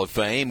Sports Hall of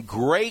Fame.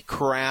 Great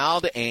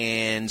crowd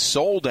and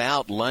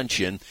sold-out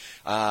luncheon.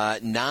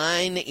 9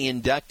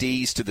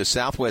 inductees to the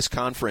Southwest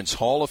Conference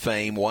Hall of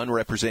Fame, one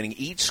representing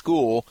each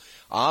school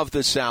of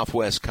the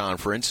Southwest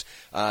Conference.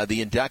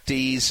 The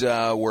inductees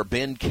were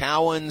Ben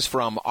Cowens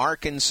from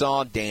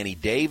Arkansas, Danny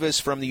Davis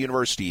from the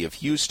University of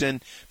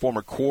Houston,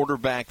 former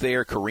quarterback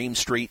there, Kareem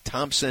Street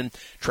Thompson,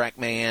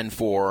 trackman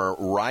for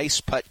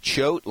Rice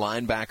Putt-Choate,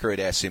 linebacker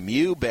at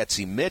SMU,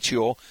 Betsy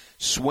Mitchell,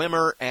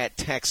 swimmer at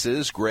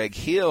Texas, Greg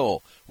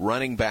Hill,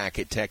 running back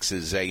at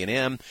Texas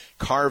A&M,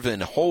 Carvin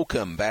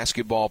Holcomb,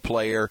 basketball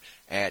player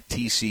at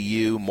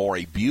TCU,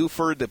 Maury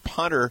Buford, the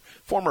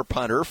former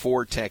punter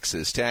for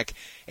Texas Tech,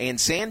 and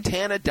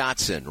Santana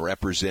Dotson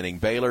representing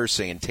Baylor.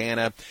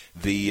 Santana,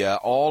 the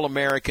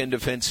All-American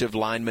defensive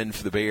lineman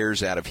for the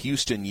Bears out of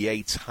Houston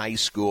Yates High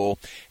School.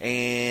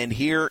 And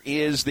here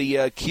is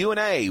the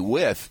Q&A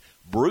with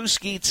Bruce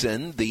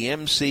Gietzen, the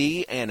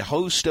MC and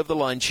host of the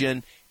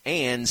luncheon,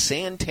 and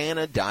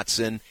Santana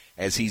Dotson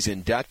as he's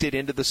inducted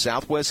into the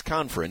Southwest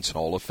Conference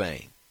Hall of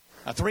Fame.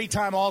 A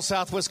 3-time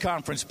All-Southwest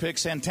Conference pick,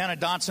 Santana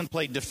Dotson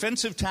played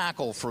defensive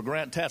tackle for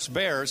Grant Teft's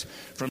Bears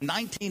from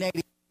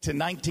 1980 to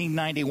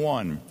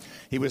 1991.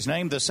 He was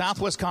named the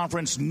Southwest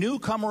Conference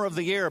Newcomer of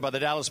the Year by the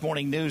Dallas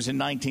Morning News in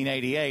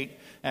 1988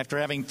 after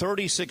having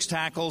 36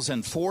 tackles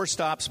and 4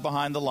 stops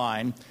behind the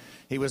line.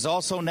 He was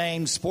also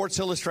named Sports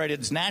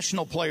Illustrated's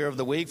National Player of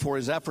the Week for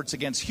his efforts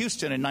against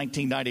Houston in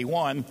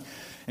 1991.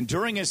 And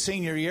during his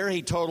senior year,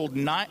 he totaled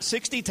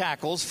 60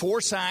 tackles, 4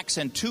 sacks,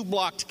 and 2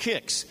 blocked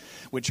kicks,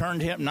 which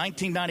earned him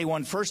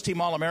 1991 First-Team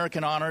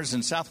All-American honors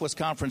and Southwest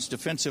Conference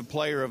Defensive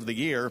Player of the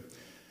Year.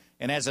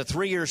 And as a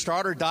 3-year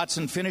starter,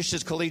 Dotson finished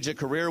his collegiate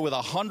career with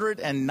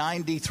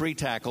 193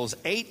 tackles,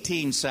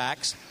 18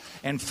 sacks,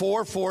 and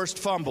 4 forced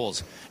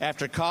fumbles.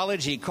 After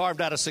college, he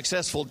carved out a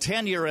successful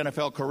 10-year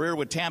NFL career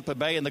with Tampa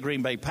Bay and the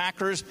Green Bay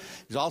Packers.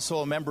 He's also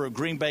a member of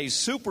Green Bay's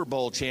Super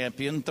Bowl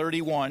champion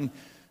 31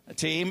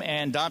 team,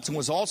 and Dotson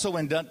was also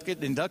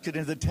inducted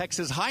into the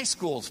Texas High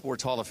School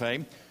Sports Hall of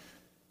Fame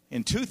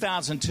in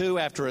 2002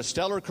 after a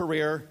stellar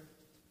career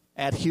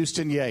at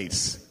Houston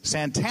Yates.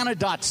 Santana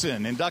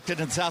Dotson inducted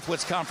in the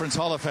Southwest Conference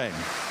Hall of Fame.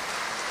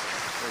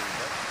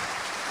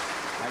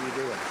 How you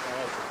doing?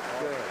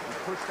 Good. You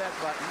push that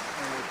button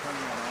and we'll turn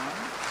you on.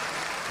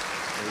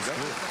 There you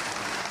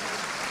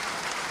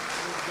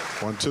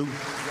go. 1, 2.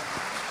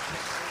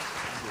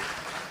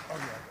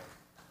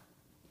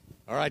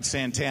 All right,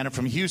 Santana,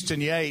 from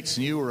Houston Yates,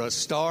 and you were a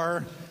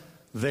star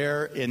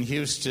there in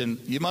Houston.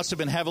 You must have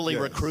been heavily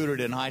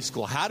recruited in high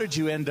school. How did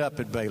you end up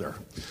at Baylor?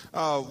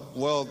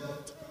 Well,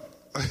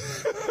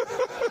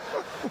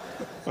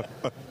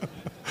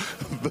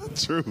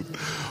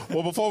 Truth.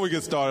 Well, before we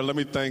get started, let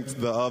me thank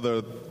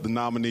the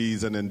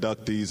nominees and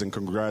inductees and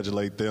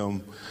congratulate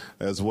them,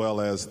 as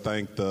well as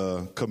thank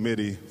the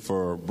committee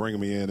for bringing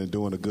me in and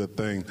doing a good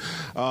thing.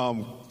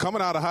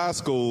 Coming out of high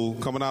school,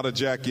 coming out of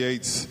Jack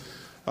Yates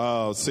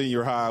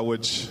Senior High,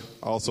 which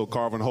also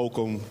Carvin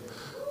Holcomb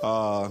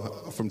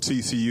from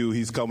TCU,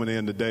 he's coming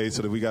in today,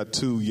 so that we got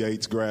 2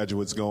 Yates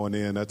graduates going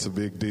in. That's a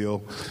big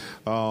deal.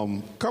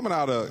 Coming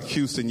out of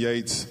Houston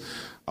Yates,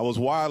 I was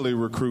widely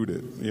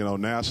recruited,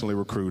 nationally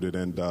recruited,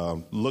 and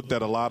looked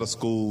at a lot of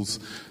schools,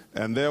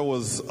 and there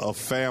was a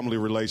family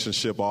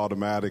relationship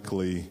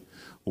automatically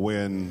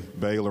when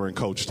Baylor and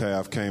Coach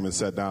Taft came and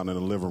sat down in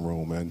the living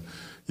room. And,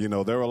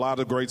 there were a lot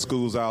of great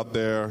schools out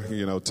there,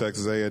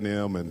 Texas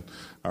A&M, and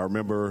I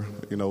remember,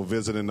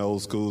 visiting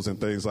those schools and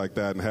things like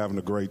that and having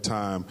a great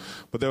time.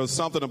 But there was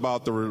something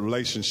about the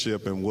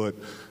relationship and what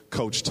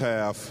Coach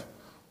Taft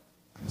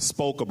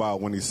spoke about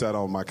when he sat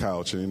on my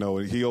couch.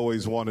 And, he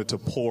always wanted to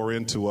pour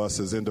into us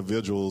as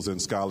individuals and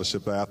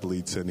scholarship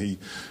athletes, and he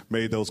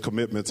made those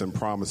commitments and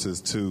promises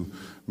to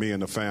me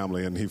and the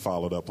family, and he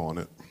followed up on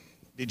it.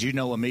 Did you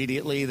know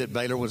immediately that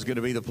Baylor was going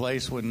to be the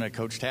place when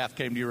Coach Taft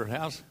came to your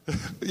house?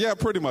 Yeah,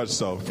 pretty much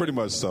so.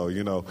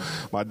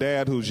 My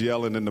dad, who's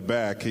yelling in the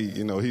back,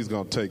 he's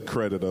going to take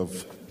credit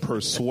of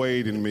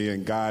persuading me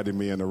and guiding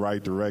me in the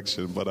right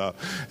direction, but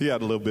he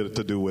had a little bit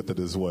to do with it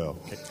as well.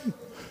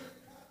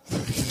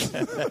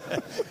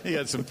 He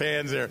had some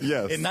fans there.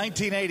 Yes. In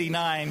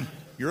 1989,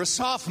 you're a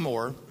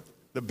sophomore.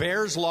 The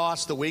Bears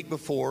lost the week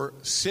before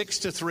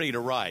 6-3 to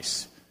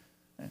Rice.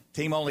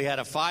 Team only had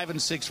a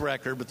 5-6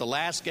 record, but the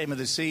last game of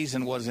the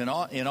season was in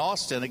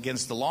Austin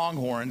against the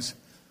Longhorns.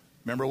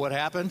 Remember what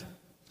happened?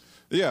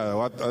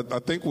 Yeah, I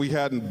think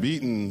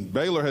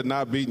Baylor had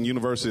not beaten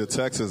University of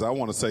Texas, I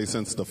want to say,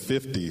 since the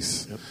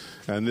 50s. Yep.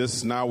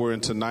 And now we're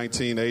into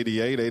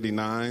 1988,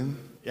 89.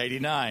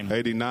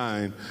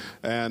 89.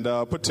 And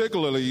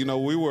particularly,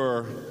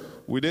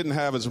 we didn't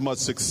have as much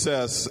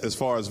success as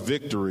far as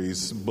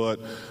victories, but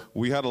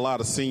we had a lot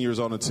of seniors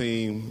on the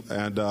team,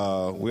 and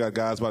we had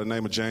guys by the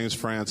name of James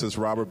Francis,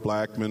 Robert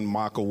Blackman,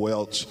 Maka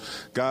Welch,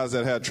 guys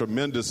that had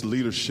tremendous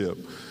leadership.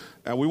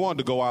 And we wanted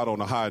to go out on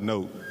a high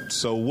note.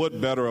 So what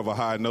better of a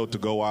high note to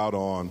go out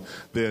on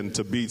than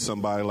to beat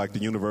somebody like the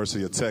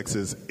University of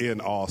Texas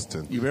in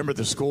Austin? You remember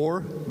the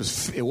score?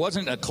 It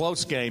wasn't a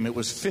close game. It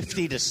was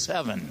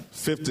 50-7.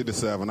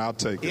 50-7. I'll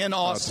take it. In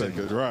Austin. I'll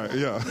take it. Right,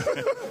 yeah.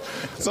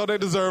 So they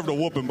deserved a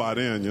whooping by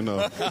then,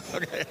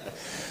 Okay.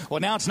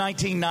 Well, now it's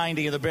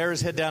 1990, and the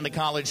Bears head down to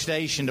College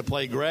Station to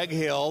play Greg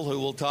Hill,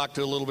 who we'll talk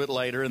to a little bit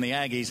later, and the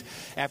Aggies.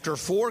 After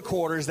 4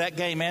 quarters, that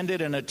game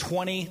ended in a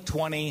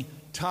 20-20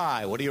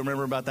 tie. What do you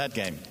remember about that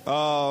game?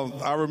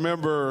 I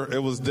remember it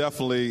was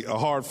definitely a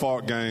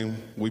hard-fought game.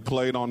 We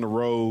played on the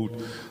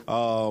road.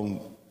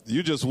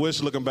 You just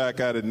wish, looking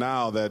back at it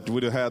now, that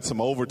we'd have had some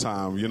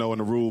overtime, in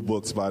the rule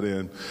books by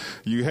then.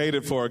 You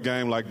hated for a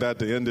game like that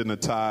to end in a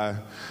tie.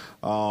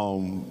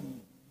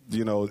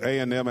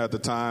 A&M at the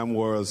time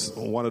was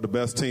one of the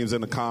best teams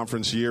in the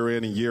conference year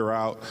in and year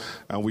out,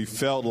 and we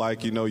felt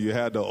like, you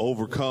had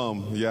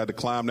to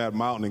climb that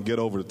mountain and get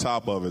over the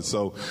top of it.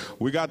 So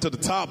we got to the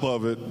top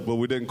of it, but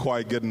we didn't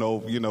quite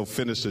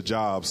finish the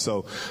job.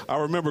 So I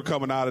remember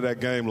coming out of that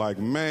game like,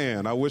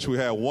 man, I wish we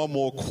had one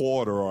more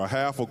quarter or a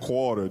half a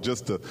quarter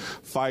just to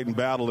fight and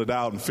battle it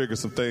out and figure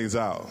some things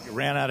out. You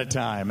ran out of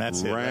time.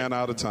 That's it. Ran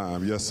out of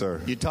time. Yes,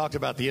 sir. You talked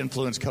about the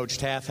influence Coach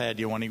Taft had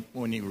you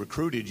when he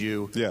recruited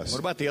you. Yes. What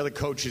about the other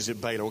coaches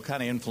at Baylor? What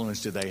kind of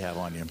influence did they have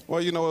on you?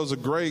 Well, it was a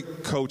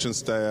great coaching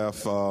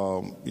staff.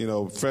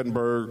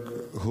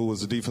 Fredenberg, who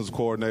was the defensive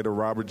coordinator,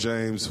 Robert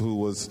James, who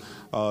was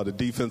the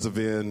defensive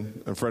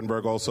end, and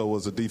Fredenberg also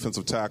was a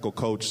defensive tackle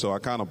coach, so I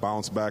kind of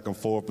bounced back and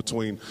forth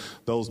between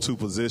those 2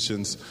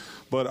 positions.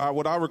 But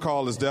what I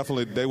recall is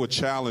definitely they would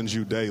challenge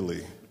you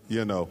daily,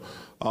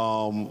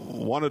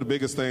 One of the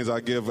biggest things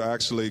I give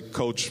actually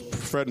Coach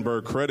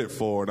Fredenberg credit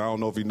for, and I don't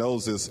know if he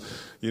knows this,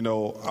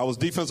 I was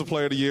Defensive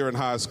Player of the Year in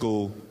high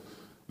school.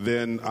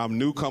 Then I'm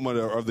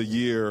Newcomer of the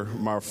Year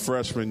my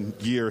freshman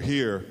year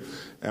here.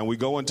 And we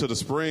go into the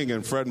spring,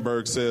 and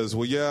Fredenberg says,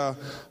 well, yeah,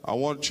 I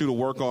want you to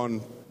work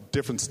on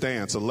different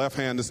stance, a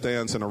left-handed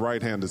stance and a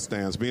right-handed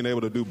stance, being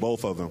able to do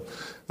both of them.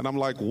 And I'm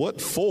like,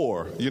 what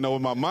for? In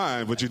my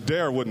mind, but you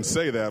wouldn't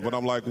say that. But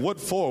I'm like, what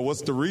for?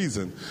 What's the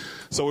reason?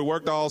 So we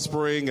worked all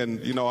spring,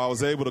 and, I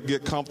was able to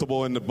get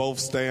comfortable in both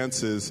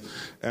stances.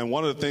 And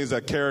one of the things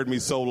that carried me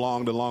so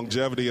long, the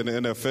longevity in the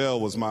NFL,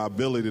 was my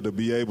ability to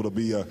be able to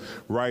be a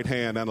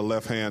right-hand and a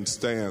left-hand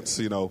stance,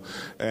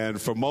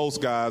 And for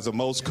most guys and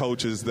most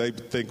coaches, they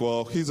think,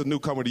 well, he's a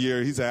newcomer of the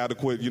year. He's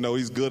adequate.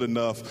 He's good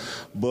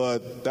enough.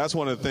 But that's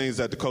one of the things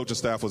that the coaching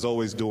staff was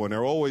always doing.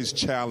 They're always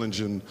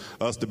challenging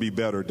us to be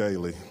better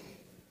daily.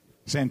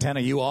 Santana,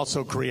 you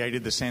also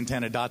created the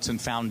Santana Dotson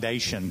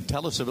Foundation.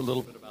 Tell us a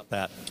little bit about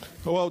that.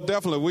 Well,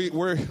 definitely.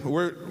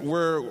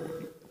 We're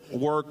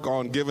work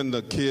on giving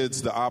the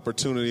kids the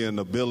opportunity and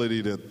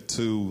ability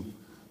to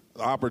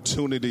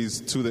opportunities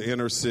to the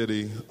inner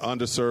city,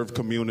 underserved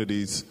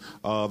communities,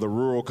 the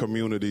rural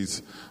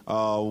communities.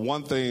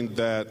 One thing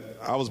that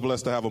I was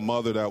blessed to have a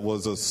mother that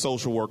was a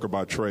social worker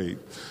by trade.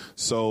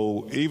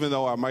 So even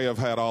though I may have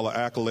had all the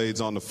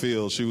accolades on the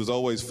field, she was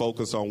always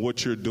focused on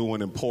what you're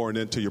doing and pouring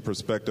into your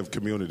prospective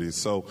communities.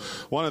 So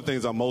one of the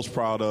things I'm most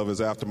proud of is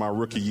after my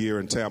rookie year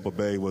in Tampa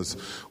Bay was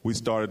we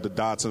started the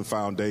Dotson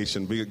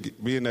Foundation,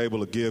 being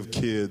able to give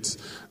kids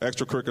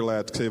extracurricular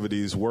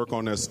activities, work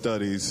on their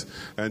studies,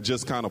 and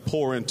just kind of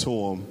pour into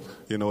them,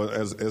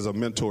 as a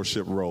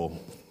mentorship role.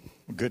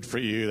 Good for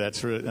you.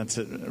 That's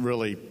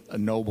really a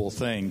noble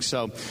thing.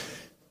 So,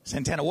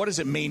 Santana, what does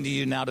it mean to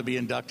you now to be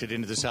inducted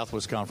into the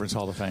Southwest Conference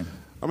Hall of Fame?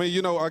 I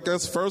mean, I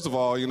guess first of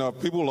all,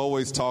 people will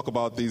always talk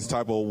about these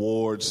type of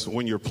awards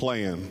when you're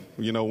playing,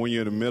 when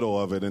you're in the middle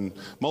of it. And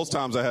most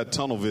times I had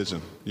tunnel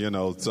vision,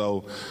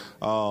 So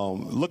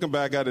looking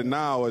back at it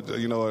now, it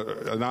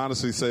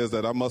honestly says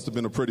that I must have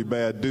been a pretty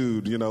bad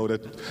dude,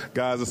 that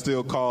guys are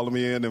still calling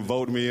me in and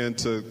voting me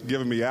into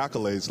giving me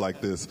accolades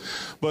like this.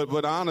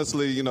 But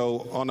honestly,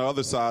 on the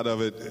other side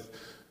of it,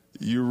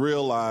 you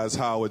realize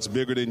how it's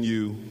bigger than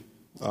you,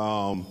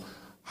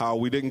 how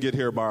we didn't get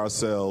here by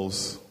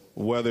ourselves,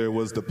 whether it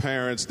was the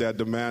parents that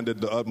demanded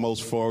the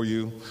utmost for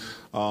you,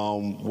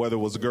 whether it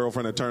was a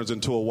girlfriend that turns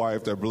into a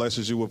wife that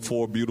blesses you with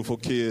 4 beautiful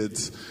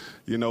kids.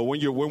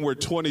 When we're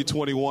 20,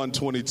 21,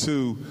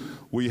 22,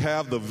 we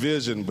have the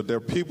vision, but there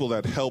are people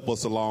that help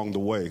us along the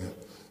way.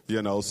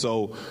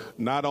 So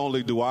not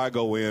only do I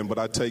go in, but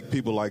I take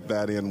people like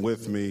that in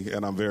with me,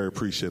 and I'm very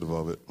appreciative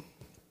of it.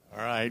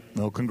 All right.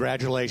 Well,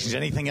 congratulations.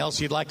 Anything else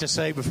you'd like to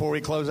say before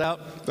we close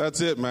out? That's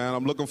it, man.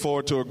 I'm looking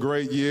forward to a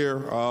great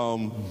year.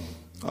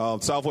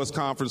 Southwest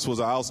Conference was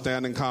an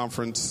outstanding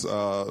conference,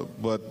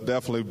 but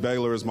definitely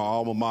Baylor is my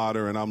alma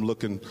mater, and I'm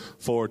looking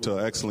forward to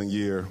an excellent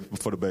year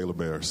for the Baylor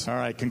Bears. All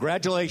right.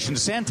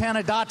 Congratulations.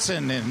 Santana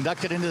Dotson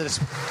inducted into the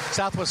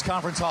Southwest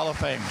Conference Hall of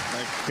Fame.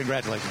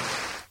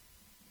 Congratulations.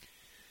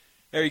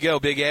 There you go,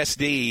 Big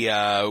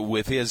SD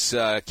with his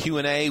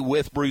Q&A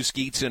with Bruce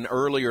Geetson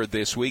earlier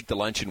this week. The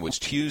luncheon was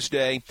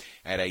Tuesday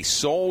at a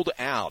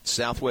sold-out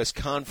Southwest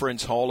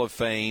Conference Hall of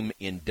Fame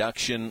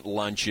induction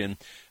luncheon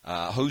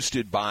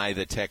hosted by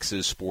the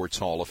Texas Sports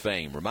Hall of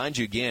Fame. Remind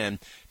you again,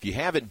 if you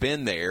haven't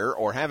been there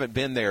or haven't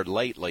been there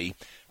lately,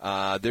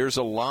 there's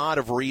a lot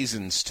of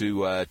reasons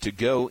to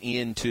go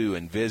into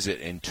and visit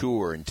and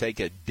tour and take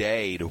a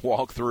day to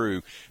walk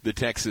through the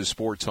Texas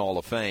Sports Hall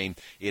of Fame.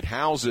 It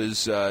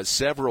houses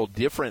several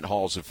different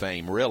halls of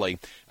fame, really.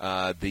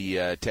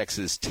 The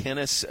Texas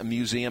Tennis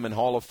Museum and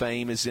Hall of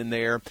Fame is in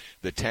there.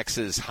 The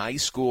Texas High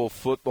School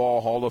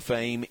Football Hall of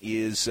Fame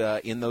is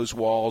in those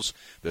walls.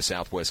 The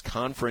Southwest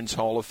Conference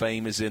Hall of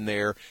Fame is in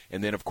there.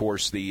 And then, of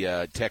course,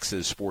 the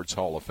Texas Sports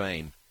Hall of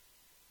Fame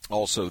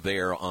also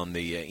there on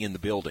the in the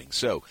building.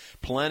 So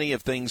plenty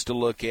of things to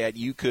look at.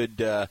 You could,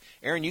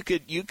 Aaron, you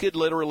could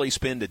literally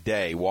spend a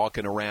day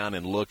walking around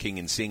and looking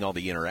and seeing all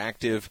the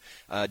interactive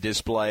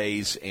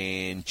displays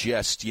and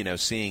just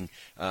seeing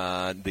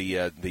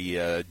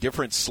the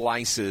different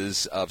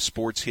slices of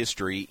sports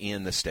history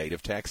in the state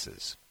of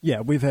Texas.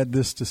 Yeah, we've had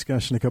this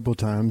discussion a couple of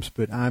times,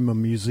 but I'm a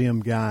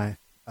museum guy.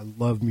 I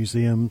love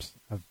museums.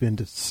 I've been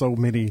to so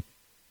many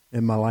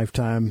in my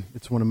lifetime.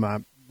 It's one of my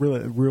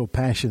real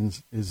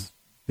passions is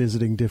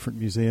visiting different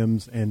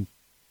museums, and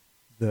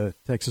the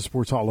Texas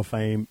Sports Hall of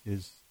Fame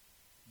is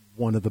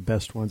one of the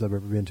best ones I've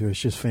ever been to.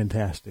 It's just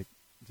fantastic.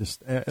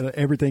 Just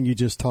everything you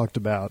just talked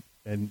about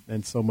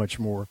and so much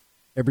more.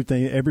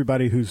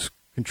 Everybody who's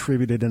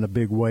contributed in a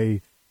big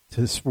way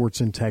to sports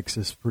in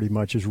Texas pretty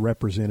much is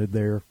represented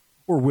there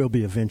or will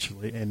be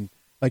eventually. And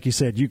like you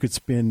said, you could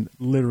spend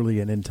literally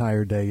an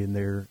entire day in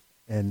there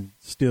and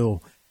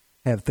still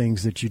have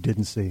things that you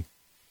didn't see.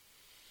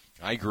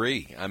 I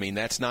agree. I mean,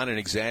 that's not an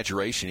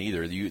exaggeration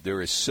either.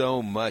 There is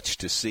so much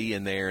to see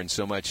in there and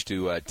so much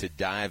to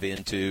dive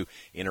into,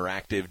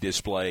 interactive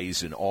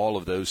displays and all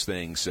of those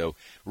things. So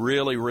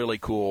really, really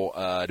cool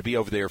to be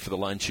over there for the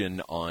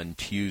luncheon on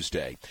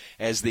Tuesday.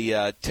 As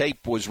the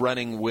tape was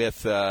running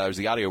with, as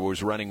the audio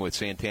was running with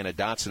Santana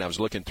Dotson, I was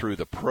looking through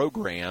the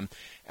program.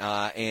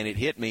 And it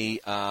hit me,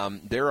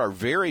 there are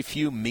very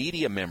few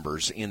media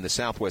members in the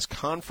Southwest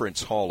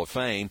Conference Hall of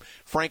Fame.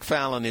 Frank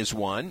Fallon is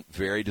one,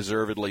 very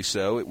deservedly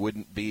so. It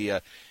wouldn't be,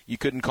 you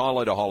couldn't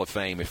call it a Hall of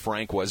Fame if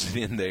Frank wasn't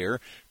in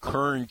there.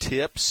 Kern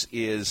Tips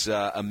is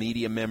a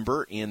media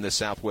member in the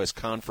Southwest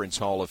Conference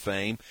Hall of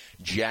Fame.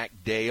 Jack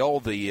Dale,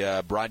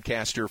 the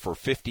broadcaster for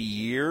 50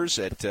 years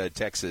at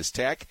Texas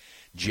Tech.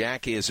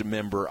 Jack is a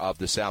member of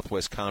the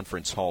Southwest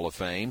Conference Hall of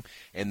Fame.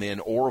 And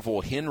then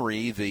Orville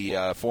Henry,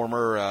 the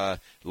former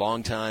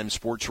longtime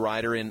sports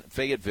writer in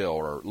Fayetteville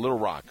or Little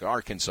Rock,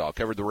 Arkansas,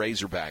 covered the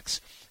Razorbacks.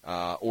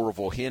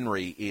 Orville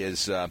Henry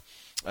is a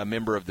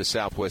member of the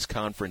Southwest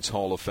Conference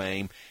Hall of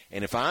Fame.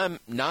 And if I'm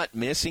not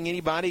missing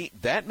anybody,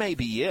 that may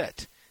be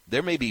it.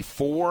 There may be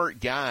 4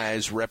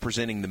 guys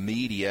representing the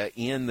media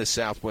in the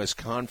Southwest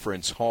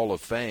Conference Hall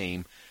of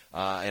Fame.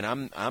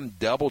 And I'm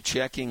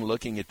double-checking,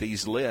 looking at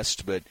these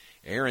lists, but,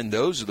 Aaron,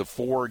 those are the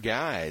 4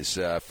 guys,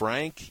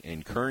 Frank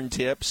and Kern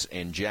Tips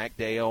and Jack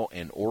Dale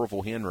and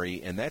Orville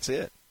Henry, and that's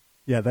it.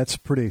 Yeah, that's a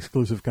pretty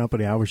exclusive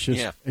company. I was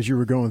just, as you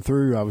were going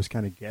through, I was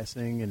kind of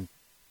guessing, and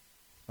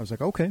I was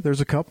like, okay,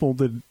 there's a couple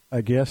that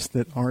I guess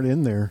that aren't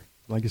in there.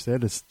 Like I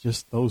said, it's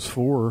just those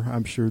 4.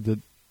 I'm sure that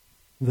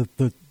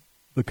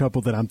the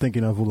couple that I'm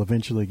thinking of will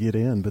eventually get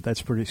in, but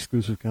that's a pretty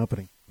exclusive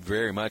company.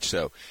 Very much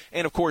so.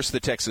 And, of course, the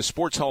Texas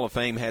Sports Hall of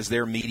Fame has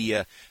their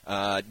media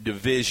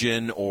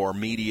division or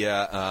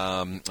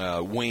media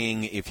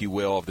wing, if you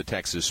will, of the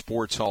Texas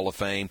Sports Hall of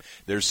Fame.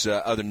 There's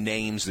other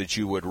names that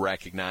you would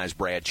recognize,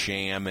 Brad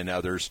Sham and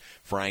others.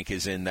 Frank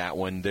is in that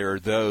one. There are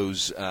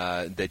those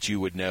that you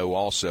would know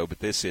also, but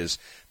this is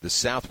the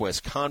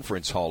Southwest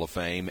Conference Hall of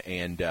Fame,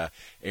 and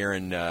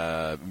Aaron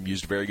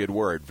used a very good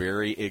word,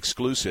 very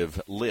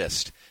exclusive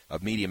list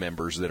of media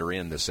members that are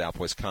in the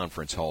Southwest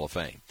Conference Hall of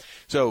Fame.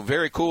 So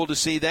very cool to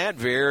see that.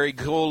 Very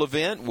cool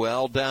event.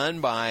 Well done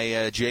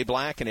by Jay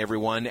Black and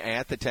everyone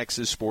at the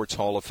Texas Sports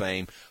Hall of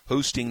Fame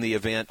hosting the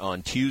event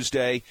on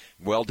Tuesday.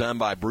 Well done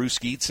by Bruce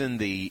Geetson,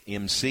 the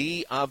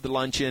MC of the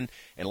luncheon.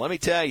 And let me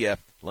tell you,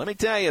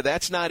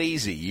 that's not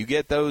easy. You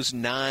get those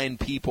 9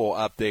 people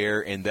up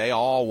there, and they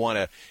all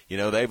want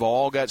to, they've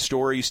all got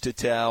stories to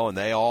tell, and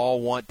they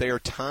all want their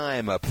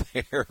time up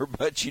there,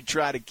 but you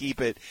try to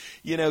keep it,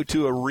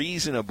 to a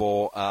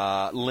reasonable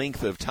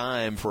length of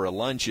time for a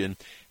luncheon,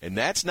 and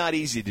that's not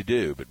easy to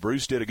do, but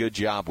Bruce did a good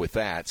job with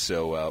that,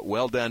 so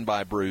well done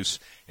by Bruce,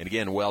 and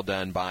again, well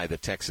done by the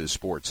Texas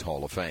Sports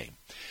Hall of Fame.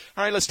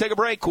 All right, let's take a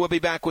break. We'll be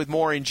back with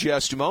more in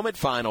just a moment.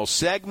 Final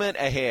segment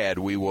ahead.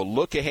 We will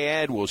look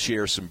ahead. We'll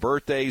share some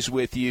birthdays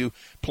with you.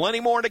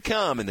 Plenty more to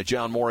come in the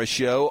John Morris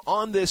Show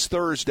on this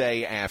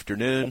Thursday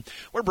afternoon.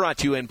 We're brought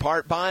to you in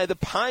part by the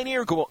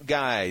Pioneer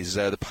guys,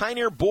 the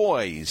Pioneer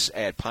Boys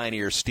at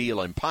Pioneer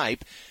Steel and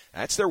Pipe.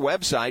 That's their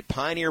website,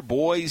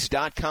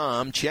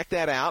 pioneerboys.com. Check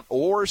that out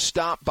or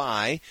stop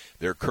by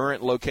their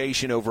current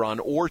location over on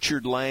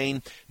Orchard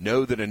Lane.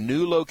 Know that a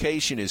new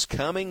location is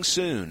coming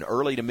soon,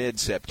 early to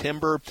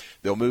mid-September.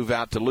 They'll move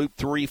out to Loop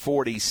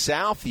 340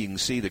 South. You can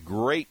see the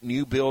great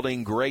new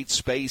building, great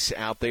space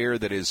out there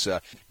that is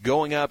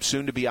going up,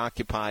 soon to be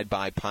occupied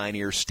by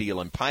Pioneer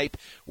Steel and Pipe.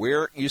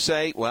 Where, you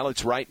say? Well,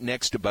 it's right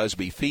next to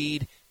Busby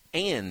Feed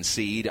and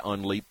Seed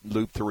on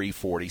Loop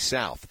 340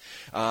 South.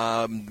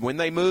 When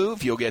they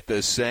move, you'll get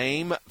the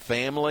same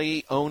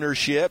family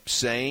ownership,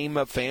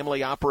 same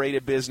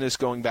family-operated business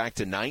going back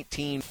to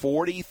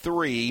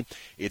 1943.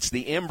 It's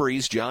the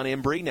Embrys, John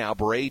Embry, now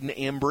Braden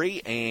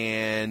Embry,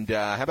 and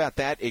how about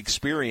that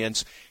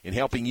experience in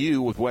helping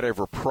you with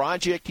whatever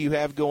project you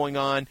have going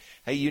on?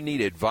 Hey, you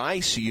need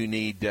advice, you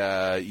need,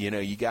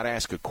 you got to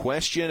ask a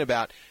question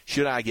about,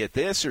 should I get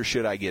this or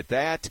should I get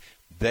that?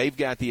 They've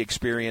got the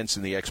experience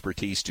and the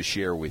expertise to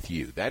share with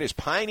you. That is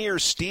Pioneer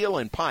Steel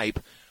and Pipe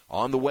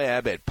on the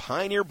web at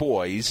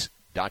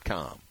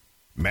pioneerboys.com.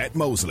 Matt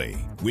Mosley,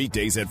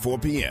 weekdays at 4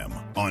 p.m.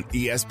 on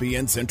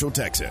ESPN Central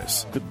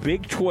Texas. The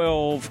Big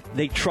 12,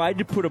 they tried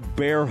to put a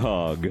bear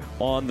hug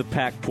on the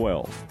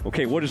Pac-12.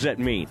 Okay, what does that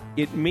mean?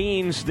 It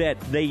means that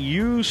they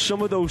use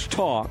some of those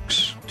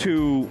talks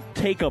to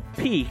take a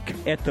peek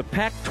at the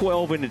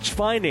Pac-12 and its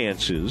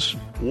finances,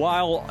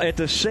 while at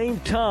the same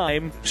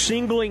time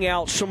singling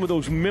out some of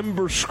those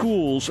member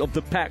schools of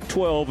the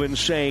Pac-12 and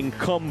saying,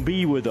 come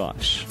be with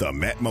us. The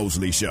Matt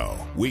Mosley Show,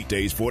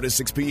 weekdays 4 to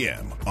 6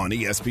 p.m. on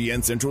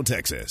ESPN Central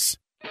Texas.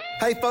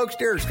 Hey folks,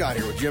 Derek Scott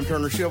here with Jim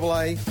Turner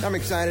Chevrolet. I'm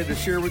excited to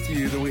share with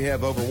you that we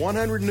have over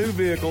 100 new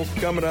vehicles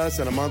coming to us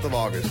in the month of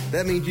August.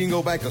 That means you can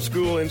go back to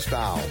school in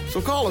style. So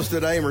call us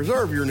today and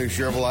reserve your new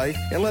Chevrolet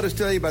and let us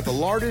tell you about the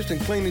largest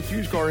and cleanest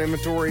used car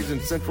inventories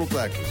in Central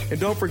Texas. And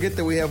don't forget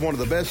that we have one of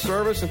the best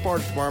service and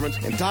parts departments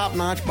and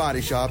top-notch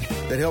body shops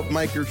that help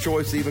make your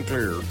choice even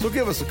clearer. So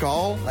give us a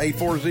call,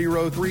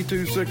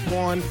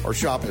 840-3261, or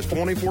shop us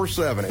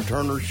 24/7 at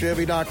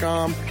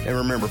turnerchevy.com. And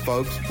remember,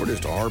 folks, we're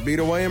just a heartbeat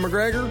away in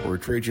McGregor. We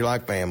treat you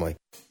like family.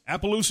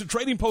 Appaloosa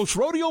Trading Post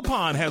Rodeo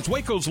Pond has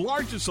Waco's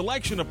largest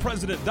selection of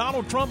President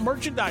Donald Trump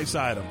merchandise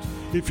items.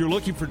 If you're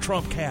looking for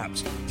Trump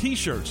caps,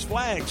 T-shirts,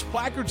 flags,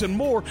 placards, and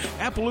more,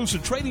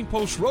 Appaloosa Trading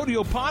Post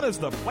Rodeo Pond is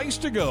the place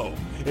to go.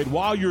 And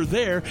while you're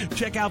there,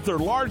 check out their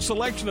large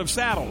selection of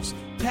saddles,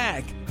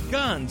 tack,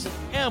 guns,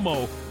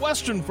 ammo,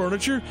 Western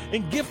furniture,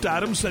 and gift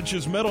items such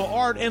as metal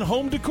art and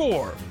home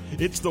decor.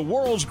 It's the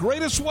world's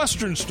greatest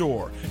Western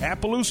store,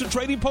 Appaloosa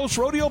Trading Post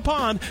Rodeo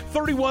Pond,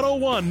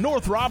 3101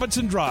 North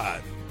Robinson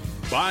Drive.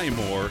 Buy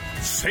more,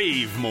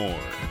 save more.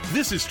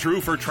 This is true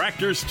for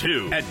tractors,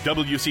 too. At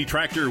WC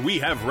Tractor, we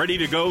have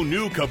ready-to-go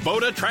new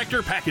Kubota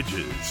tractor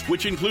packages,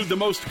 which include the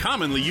most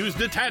commonly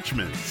used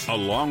attachments.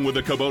 Along with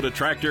a Kubota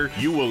tractor,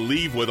 you will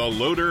leave with a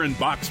loader and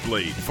box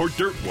blade for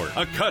dirt work,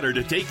 a cutter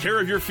to take care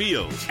of your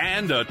fields,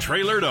 and a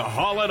trailer to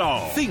haul it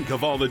all. Think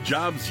of all the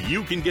jobs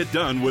you can get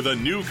done with a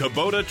new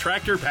Kubota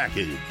tractor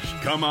package.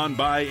 Come on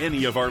by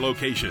any of our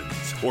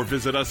locations or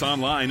visit us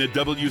online at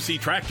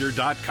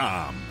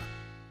WCTractor.com.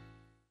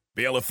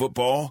 Baylor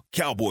football,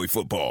 Cowboy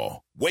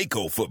football.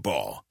 Waco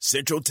football,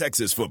 Central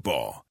Texas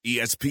football,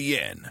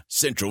 ESPN,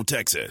 Central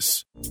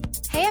Texas.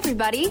 Hey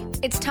everybody,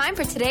 it's time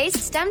for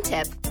today's STEM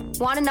tip.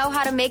 Want to know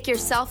how to make your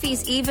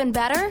selfies even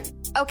better?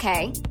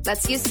 Okay,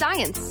 let's use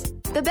science.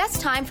 The best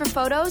time for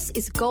photos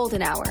is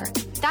golden hour.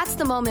 That's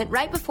the moment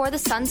right before the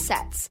sun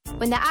sets,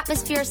 when the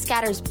atmosphere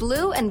scatters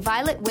blue and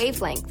violet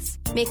wavelengths,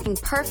 making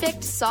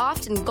perfect,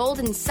 soft, and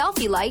golden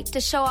selfie light to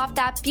show off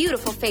that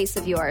beautiful face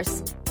of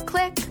yours.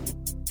 Click.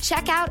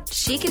 Check out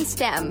Chic and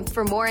STEM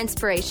for more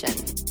inspiration.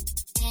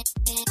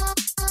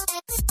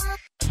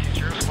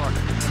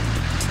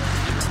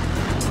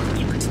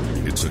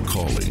 It's a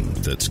calling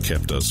that's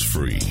kept us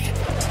free.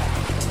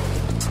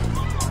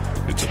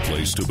 It's a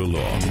place to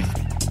belong.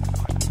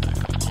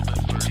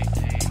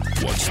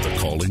 What's the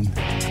calling?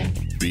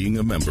 Being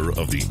a member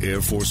of the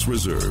Air Force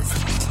Reserve.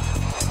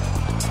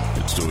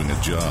 It's doing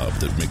a job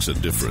that makes a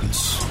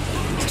difference.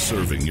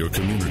 Serving your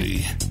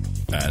community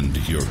and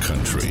your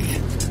country.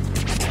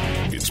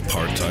 It's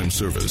part-time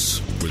service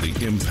where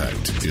the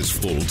impact is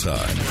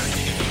full-time.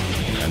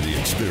 And the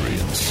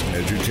experience,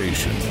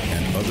 education,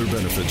 and other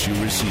benefits you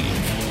receive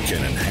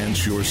can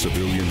enhance your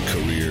civilian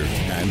career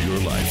and your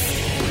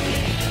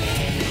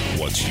life.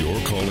 What's your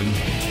calling?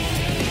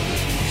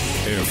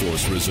 Air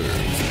Force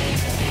Reserve.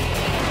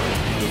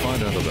 To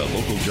find out about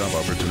local job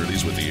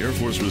opportunities with the Air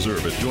Force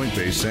Reserve at Joint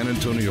Base San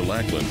Antonio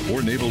Lackland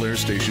or Naval Air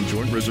Station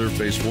Joint Reserve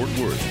Base Fort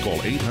Worth, call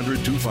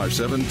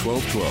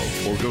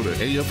 800-257-1212 or go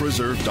to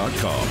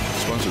afreserve.com.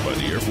 Sponsored by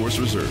the Air Force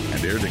Reserve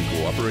and aired in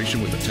cooperation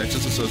with the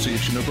Texas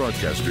Association of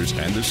Broadcasters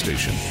and this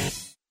station.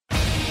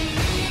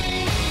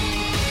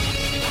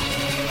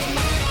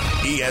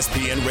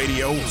 ESPN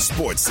Radio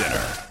Sports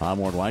Center. I'm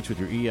Ward Weitz with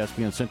your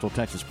ESPN Central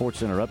Texas Sports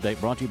Center update,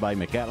 brought to you by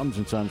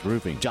McAdams & Sons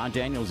Roofing. John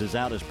Daniels is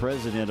out as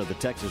president of the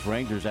Texas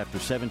Rangers after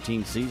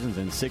 17 seasons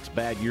and 6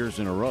 bad years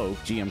in a row.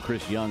 GM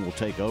Chris Young will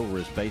take over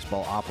as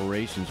baseball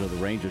operations of the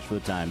Rangers for the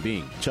time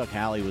being. Chuck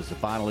Halley was the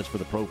finalist for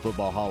the Pro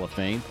Football Hall of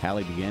Fame.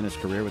 Halley began his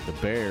career with the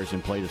Bears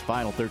and played his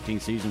final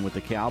 13th season with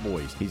the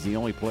Cowboys. He's the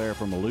only player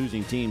from a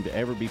losing team to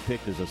ever be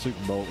picked as a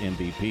Super Bowl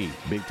MVP.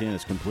 Big Ten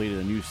has completed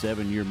a new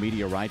 7-year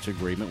media rights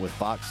agreement with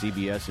Fox,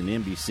 CBS, and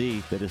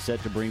NBC that is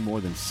set to bring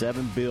more than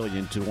 $7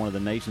 billion to one of the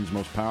nation's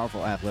most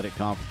powerful athletic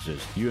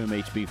conferences.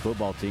 UMHB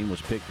football team was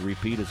picked to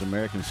repeat as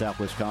American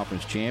Southwest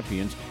Conference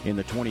champions in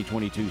the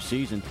 2022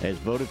 season, as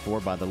voted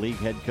for by the league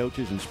head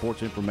coaches and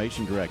sports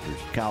information directors.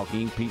 Kyle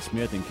King, Pete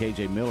Smith, and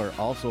KJ Miller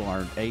also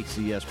earned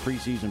ACS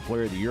Preseason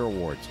Player of the Year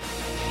awards.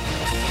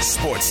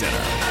 Sports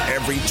Center,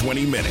 every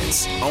 20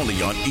 minutes,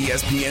 only on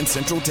ESPN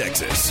Central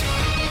Texas.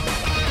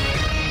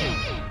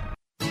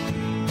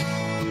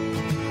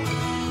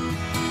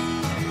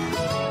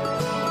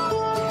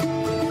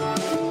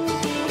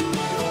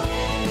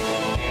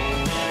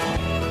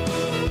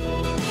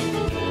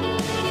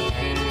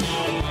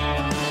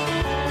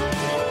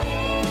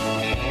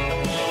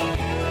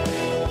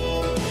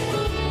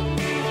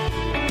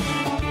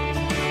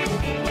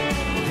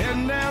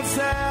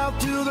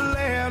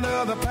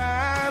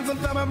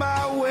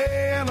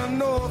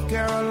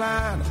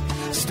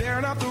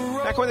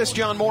 Back with us,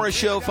 John Morris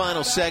Show,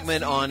 final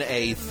segment on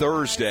a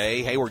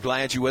Thursday. Hey, we're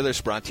glad you're with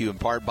us. Brought to you in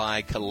part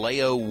by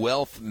Kaleo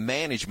Wealth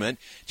Management.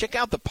 Check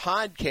out the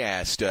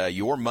podcast,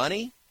 Your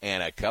Money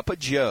and a Cup of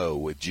Joe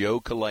with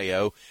Joe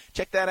Kaleo.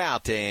 Check that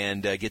out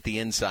and get the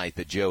insight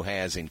that Joe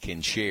has and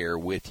can share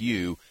with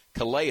you.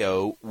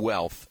 Kaleo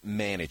Wealth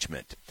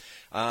Management.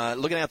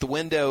 Looking out the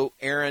window,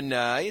 Aaron,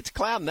 it's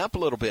clouding up a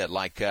little bit,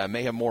 like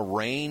may have more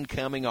rain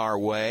coming our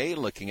way.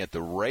 Looking at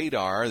the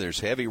radar,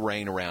 there's heavy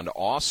rain around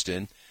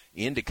Austin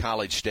into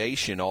College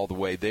Station all the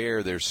way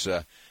there. There's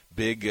a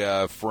big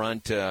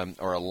front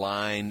or a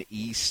line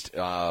east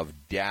of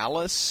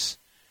Dallas,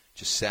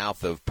 just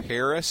south of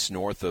Paris,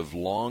 north of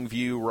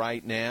Longview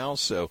right now.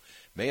 So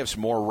may have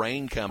some more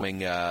rain coming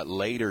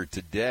later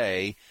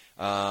today.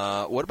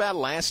 What about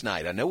last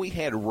night? I know we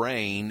had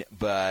rain,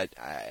 but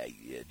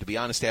to be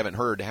honest, I haven't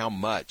heard how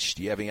much.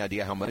 Do you have any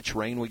idea how much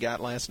rain we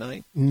got last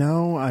night?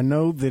 No, I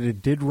know that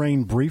it did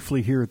rain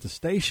briefly here at the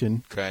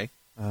station. Okay.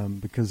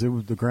 Because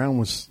the ground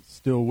was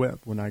still wet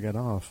when I got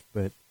off,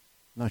 but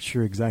not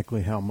sure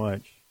exactly how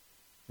much.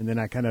 And then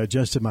I kind of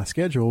adjusted my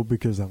schedule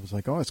because I was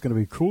like, oh, it's going to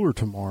be cooler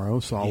tomorrow,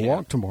 so I'll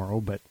walk tomorrow,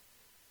 but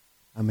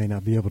I may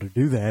not be able to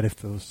do that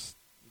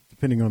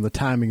depending on the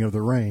timing of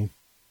the rain.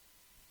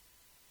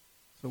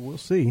 So we'll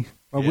see.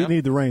 Well, we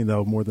need the rain,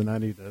 though, more than I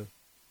need to.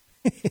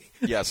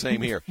 Yeah,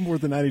 same here. More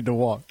than I need to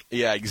walk.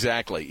 Yeah,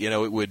 exactly. You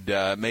know, it would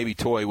maybe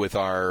toy with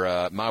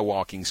my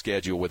walking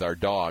schedule with our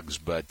dogs,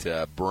 but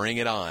bring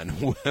it on.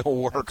 We'll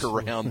work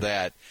around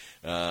that.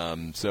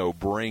 So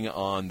bring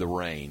on the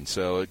rain.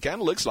 So it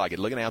kind of looks like it.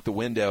 Looking out the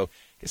window, I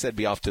guess that'd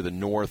be off to the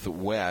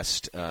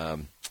northwest.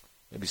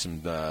 Maybe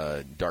some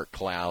dark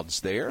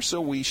clouds there,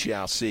 so we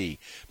shall see.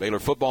 Baylor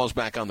football is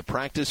back on the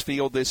practice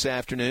field this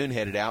afternoon,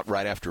 headed out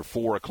right after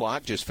 4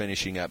 o'clock, just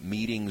finishing up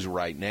meetings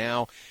right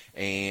now.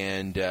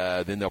 And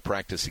then they'll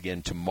practice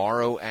again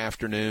tomorrow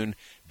afternoon.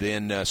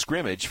 Then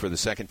scrimmage for the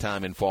second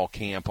time in fall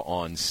camp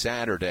on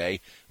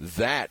Saturday.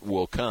 That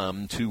will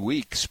come 2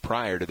 weeks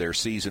prior to their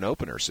season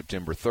opener,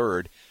 September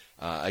 3rd.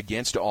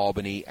 against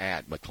Albany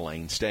at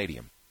McLean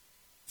Stadium.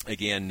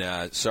 Again,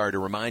 have to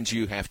remind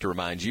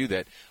you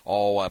that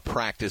all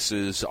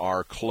practices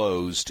are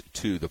closed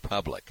to the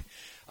public.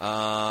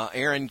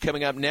 Aaron,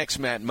 coming up next,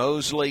 Matt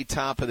Mosley,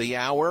 top of the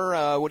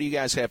hour. What do you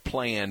guys have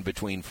planned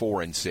between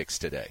 4 and 6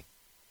 today?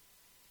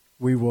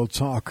 We will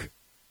talk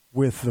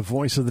with the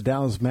voice of the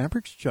Dallas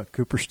Mavericks, Chuck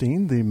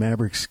Cooperstein. The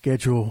Mavericks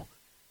schedule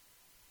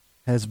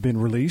has been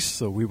released,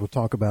 so we will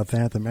talk about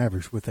that. The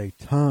Mavericks with a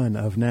ton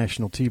of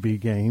national TV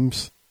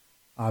games,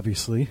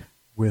 obviously,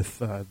 with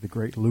the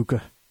great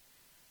Luka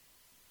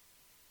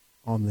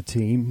on the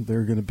team.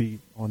 They're going to be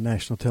on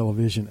national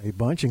television a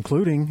bunch,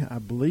 including, I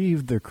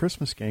believe, their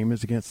Christmas game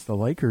is against the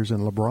Lakers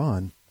and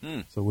LeBron.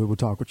 So we will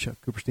talk with Chuck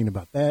Cooperstein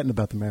about that and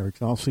about the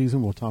Mavericks all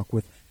season. We'll talk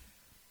with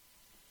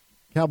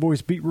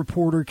Cowboys beat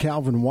reporter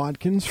Calvin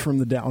Watkins from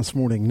the Dallas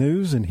Morning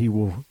News, and he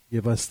will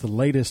give us the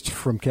latest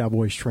from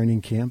Cowboys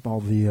training camp, all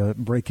the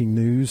breaking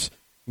news,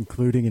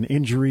 including an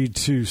injury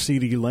to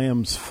CeeDee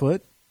Lamb's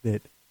foot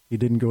that he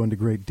didn't go into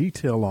great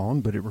detail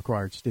on, but it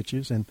required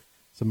stitches, and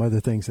some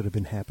other things that have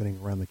been happening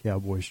around the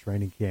Cowboys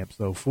training camp.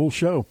 So full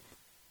show,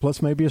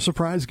 plus maybe a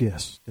surprise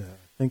guest. I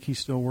think he's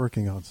still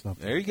working on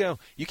something. There you go.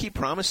 You keep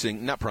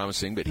not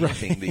promising, but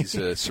hinting these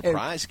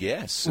surprise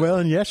guests. Well,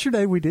 and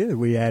yesterday we did.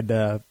 We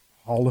had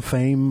Hall of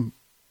Fame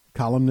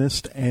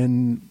columnist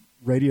and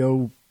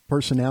radio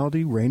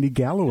personality Randy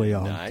Galloway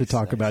on to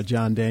talk about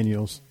John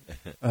Daniels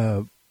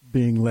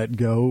being let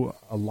go,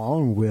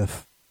 along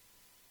with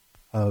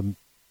now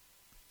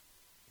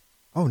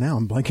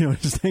I'm blanking on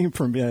his name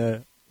from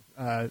Tim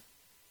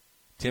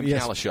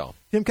Calishaw.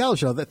 Tim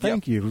Calishaw.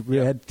 Thank you. We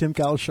had Tim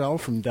Calishaw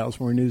from Dallas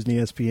Morning News and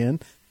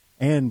ESPN,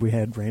 and we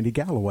had Randy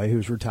Galloway,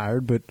 who's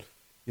retired, but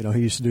he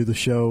used to do the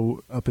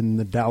show up in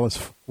the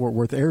Dallas-Fort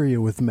Worth area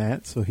with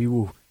Matt, so he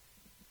will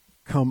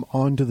come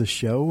onto the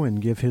show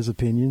and give his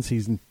opinions.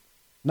 He's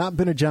not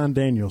been a John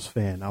Daniels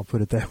fan, I'll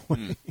put it that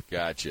way.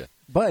 Gotcha.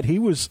 But he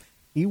was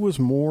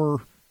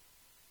more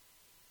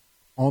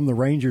on the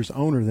Rangers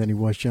owner than he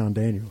was John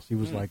Daniels. He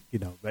was like,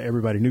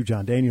 everybody knew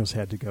John Daniels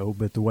had to go,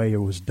 but the way it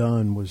was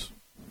done was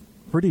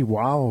pretty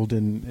wild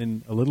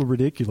and a little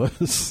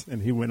ridiculous,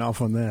 and he went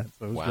off on that.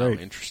 So it was great.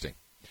 Wow, interesting.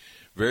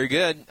 Very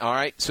good. All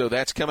right, so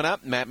that's coming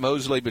up. Matt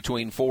Mosley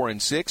between 4 and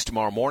 6.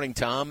 Tomorrow morning,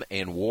 Tom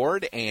and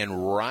Ward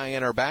and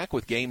Ryan are back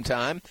with Game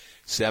Time,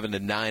 7 to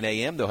 9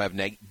 a.m. They'll have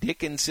Nate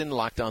Dickinson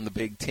locked on the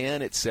Big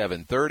Ten at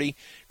 7:30.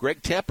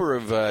 Greg Tepper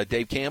of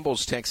Dave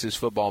Campbell's Texas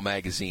Football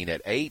Magazine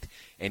at 8.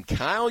 And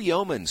Kyle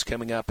Yeomans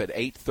coming up at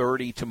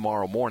 8:30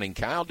 tomorrow morning.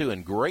 Kyle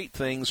doing great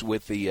things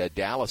with the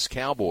Dallas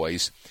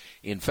Cowboys.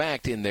 In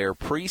fact, in their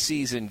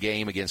preseason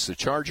game against the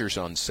Chargers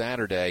on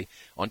Saturday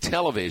on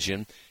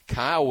television,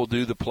 Kyle will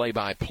do the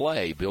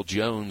play-by-play. Bill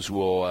Jones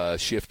will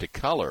shift to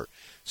color.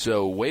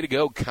 So way to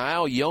go,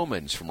 Kyle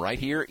Yeomans from right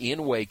here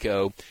in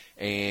Waco,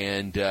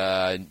 and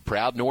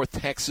proud North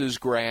Texas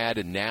grad,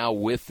 and now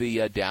with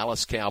the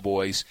Dallas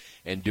Cowboys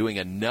and doing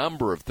a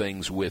number of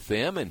things with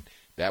them, and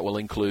that will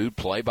include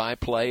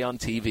play-by-play on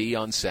TV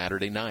on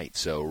Saturday night.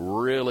 So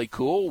really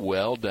cool.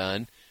 Well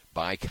done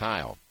by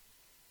Kyle.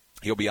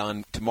 He'll be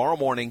on tomorrow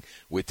morning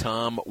with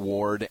Tom,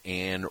 Ward,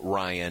 and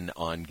Ryan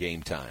on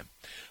Game Time.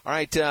 All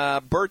right,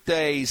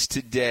 birthdays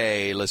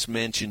today. Let's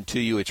mention to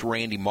you it's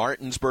Randy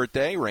Martin's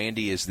birthday.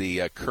 Randy is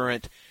the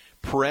current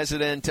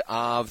president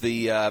of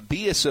the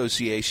B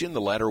Association,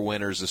 the Letter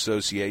Winners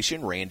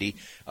Association. Randy,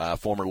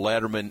 former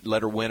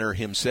letter winner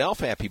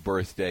himself. Happy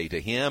birthday to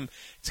him.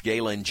 It's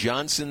Galen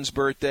Johnson's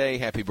birthday.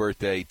 Happy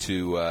birthday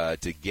to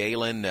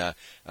Galen,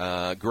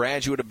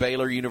 graduate of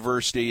Baylor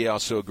University,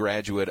 also a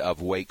graduate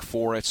of Wake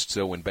Forest.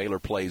 So when Baylor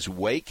plays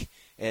Wake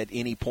at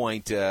any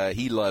point,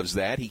 he loves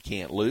that. He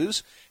can't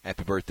lose.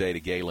 Happy birthday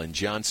to Galen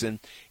Johnson.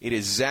 It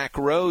is Zach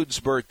Rhodes'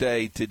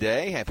 birthday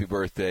today. Happy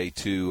birthday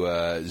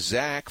to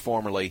Zach,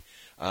 formerly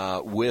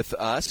with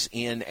us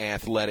in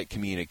Athletic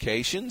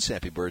Communications.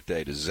 Happy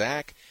birthday to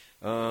Zach.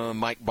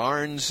 Mike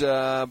Barnes'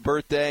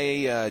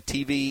 birthday,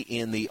 TV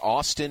in the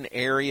Austin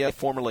area,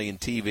 formerly in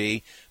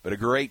TV, but a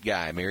great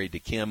guy, married to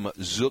Kim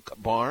Zook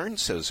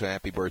Barnes. So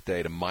happy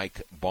birthday to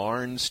Mike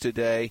Barnes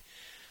today.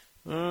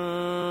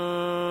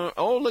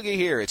 Look at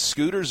here. It's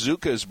Scooter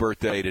Zuka's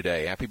birthday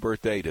today. Happy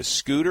birthday to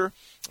Scooter.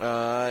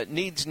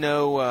 Needs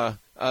no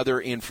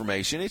other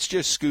information. It's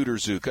just Scooter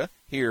Zuka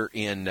here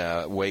in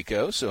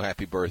Waco, so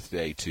happy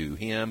birthday to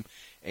him.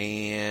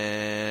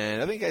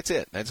 And I think that's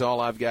it. That's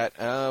all I've got.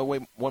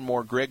 Wait, one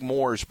more. Greg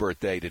Moore's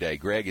birthday today.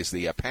 Greg is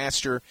the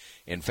pastor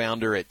and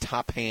founder at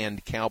Top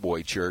Hand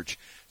Cowboy Church.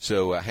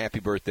 So happy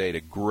birthday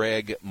to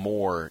Greg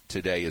Moore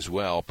today as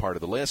well, part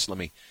of the list. Let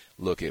me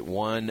look at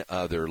one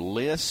other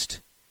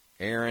list.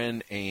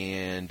 Aaron,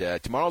 and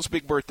tomorrow's a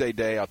big birthday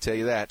day, I'll tell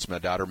you that. It's my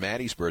daughter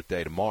Maddie's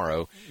birthday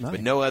tomorrow, nice.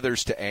 But no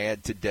others to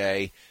add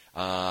today.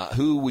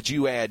 Who would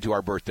you add to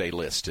our birthday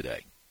list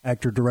today?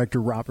 Actor-director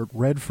Robert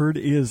Redford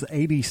is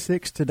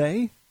 86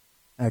 today.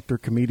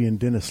 Actor-comedian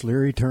Dennis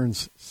Leary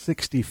turns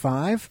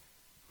 65.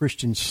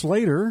 Christian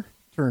Slater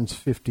turns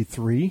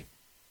 53.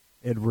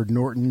 Edward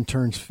Norton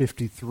turns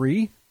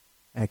 53.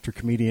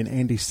 Actor-comedian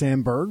Andy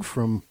Samberg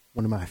from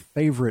one of my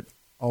favorite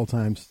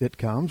all-time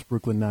sitcoms.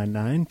 Brooklyn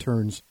Nine-Nine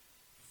turns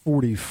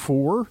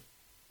 44.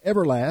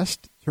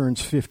 Everlast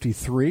turns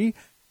 53.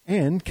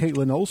 And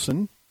Caitlin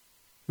Olsen,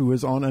 who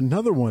is on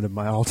another one of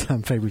my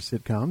all-time favorite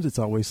sitcoms, It's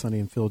Always Sunny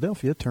in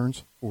Philadelphia,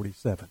 turns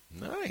 47.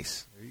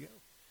 Nice. There you go.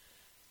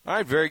 All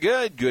right, very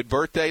good. Good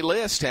birthday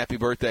list. Happy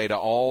birthday to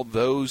all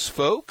those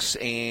folks.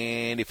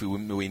 And if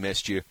we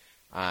missed you,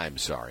 I'm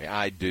sorry.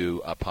 I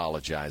do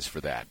apologize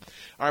for that.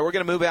 All right, we're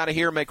going to move out of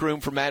here, make room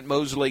for Matt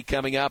Mosley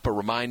coming up. A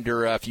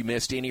reminder, if you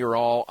missed any or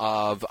all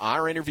of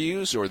our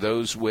interviews or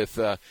those with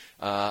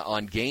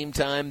on Game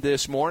Time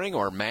this morning,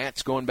 or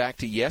Matt's going back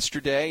to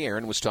yesterday.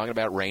 Aaron was talking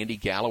about Randy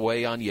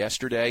Galloway on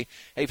yesterday.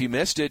 Hey, if you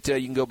missed it,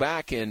 you can go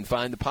back and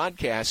find the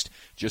podcast.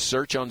 Just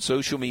search on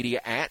social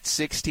media at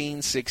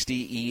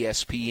 1660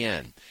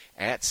 ESPN.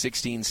 At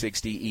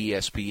 1660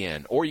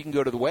 ESPN. Or you can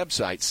go to the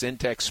website,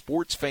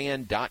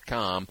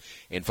 centexsportsfan.com,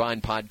 and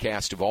find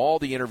podcasts of all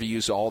the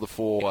interviews, all the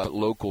full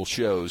local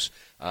shows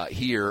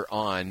here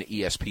on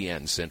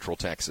ESPN Central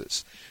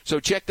Texas. So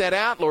check that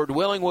out. Lord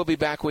willing, we'll be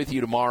back with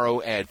you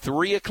tomorrow at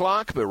 3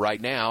 o'clock. But right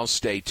now,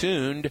 stay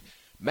tuned.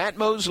 Matt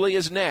Mosley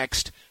is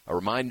next. A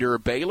reminder,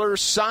 Baylor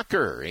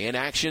soccer in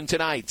action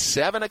tonight,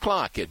 7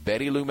 o'clock at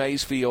Betty Lou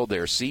Mays Field,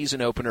 their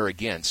season opener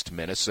against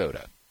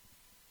Minnesota.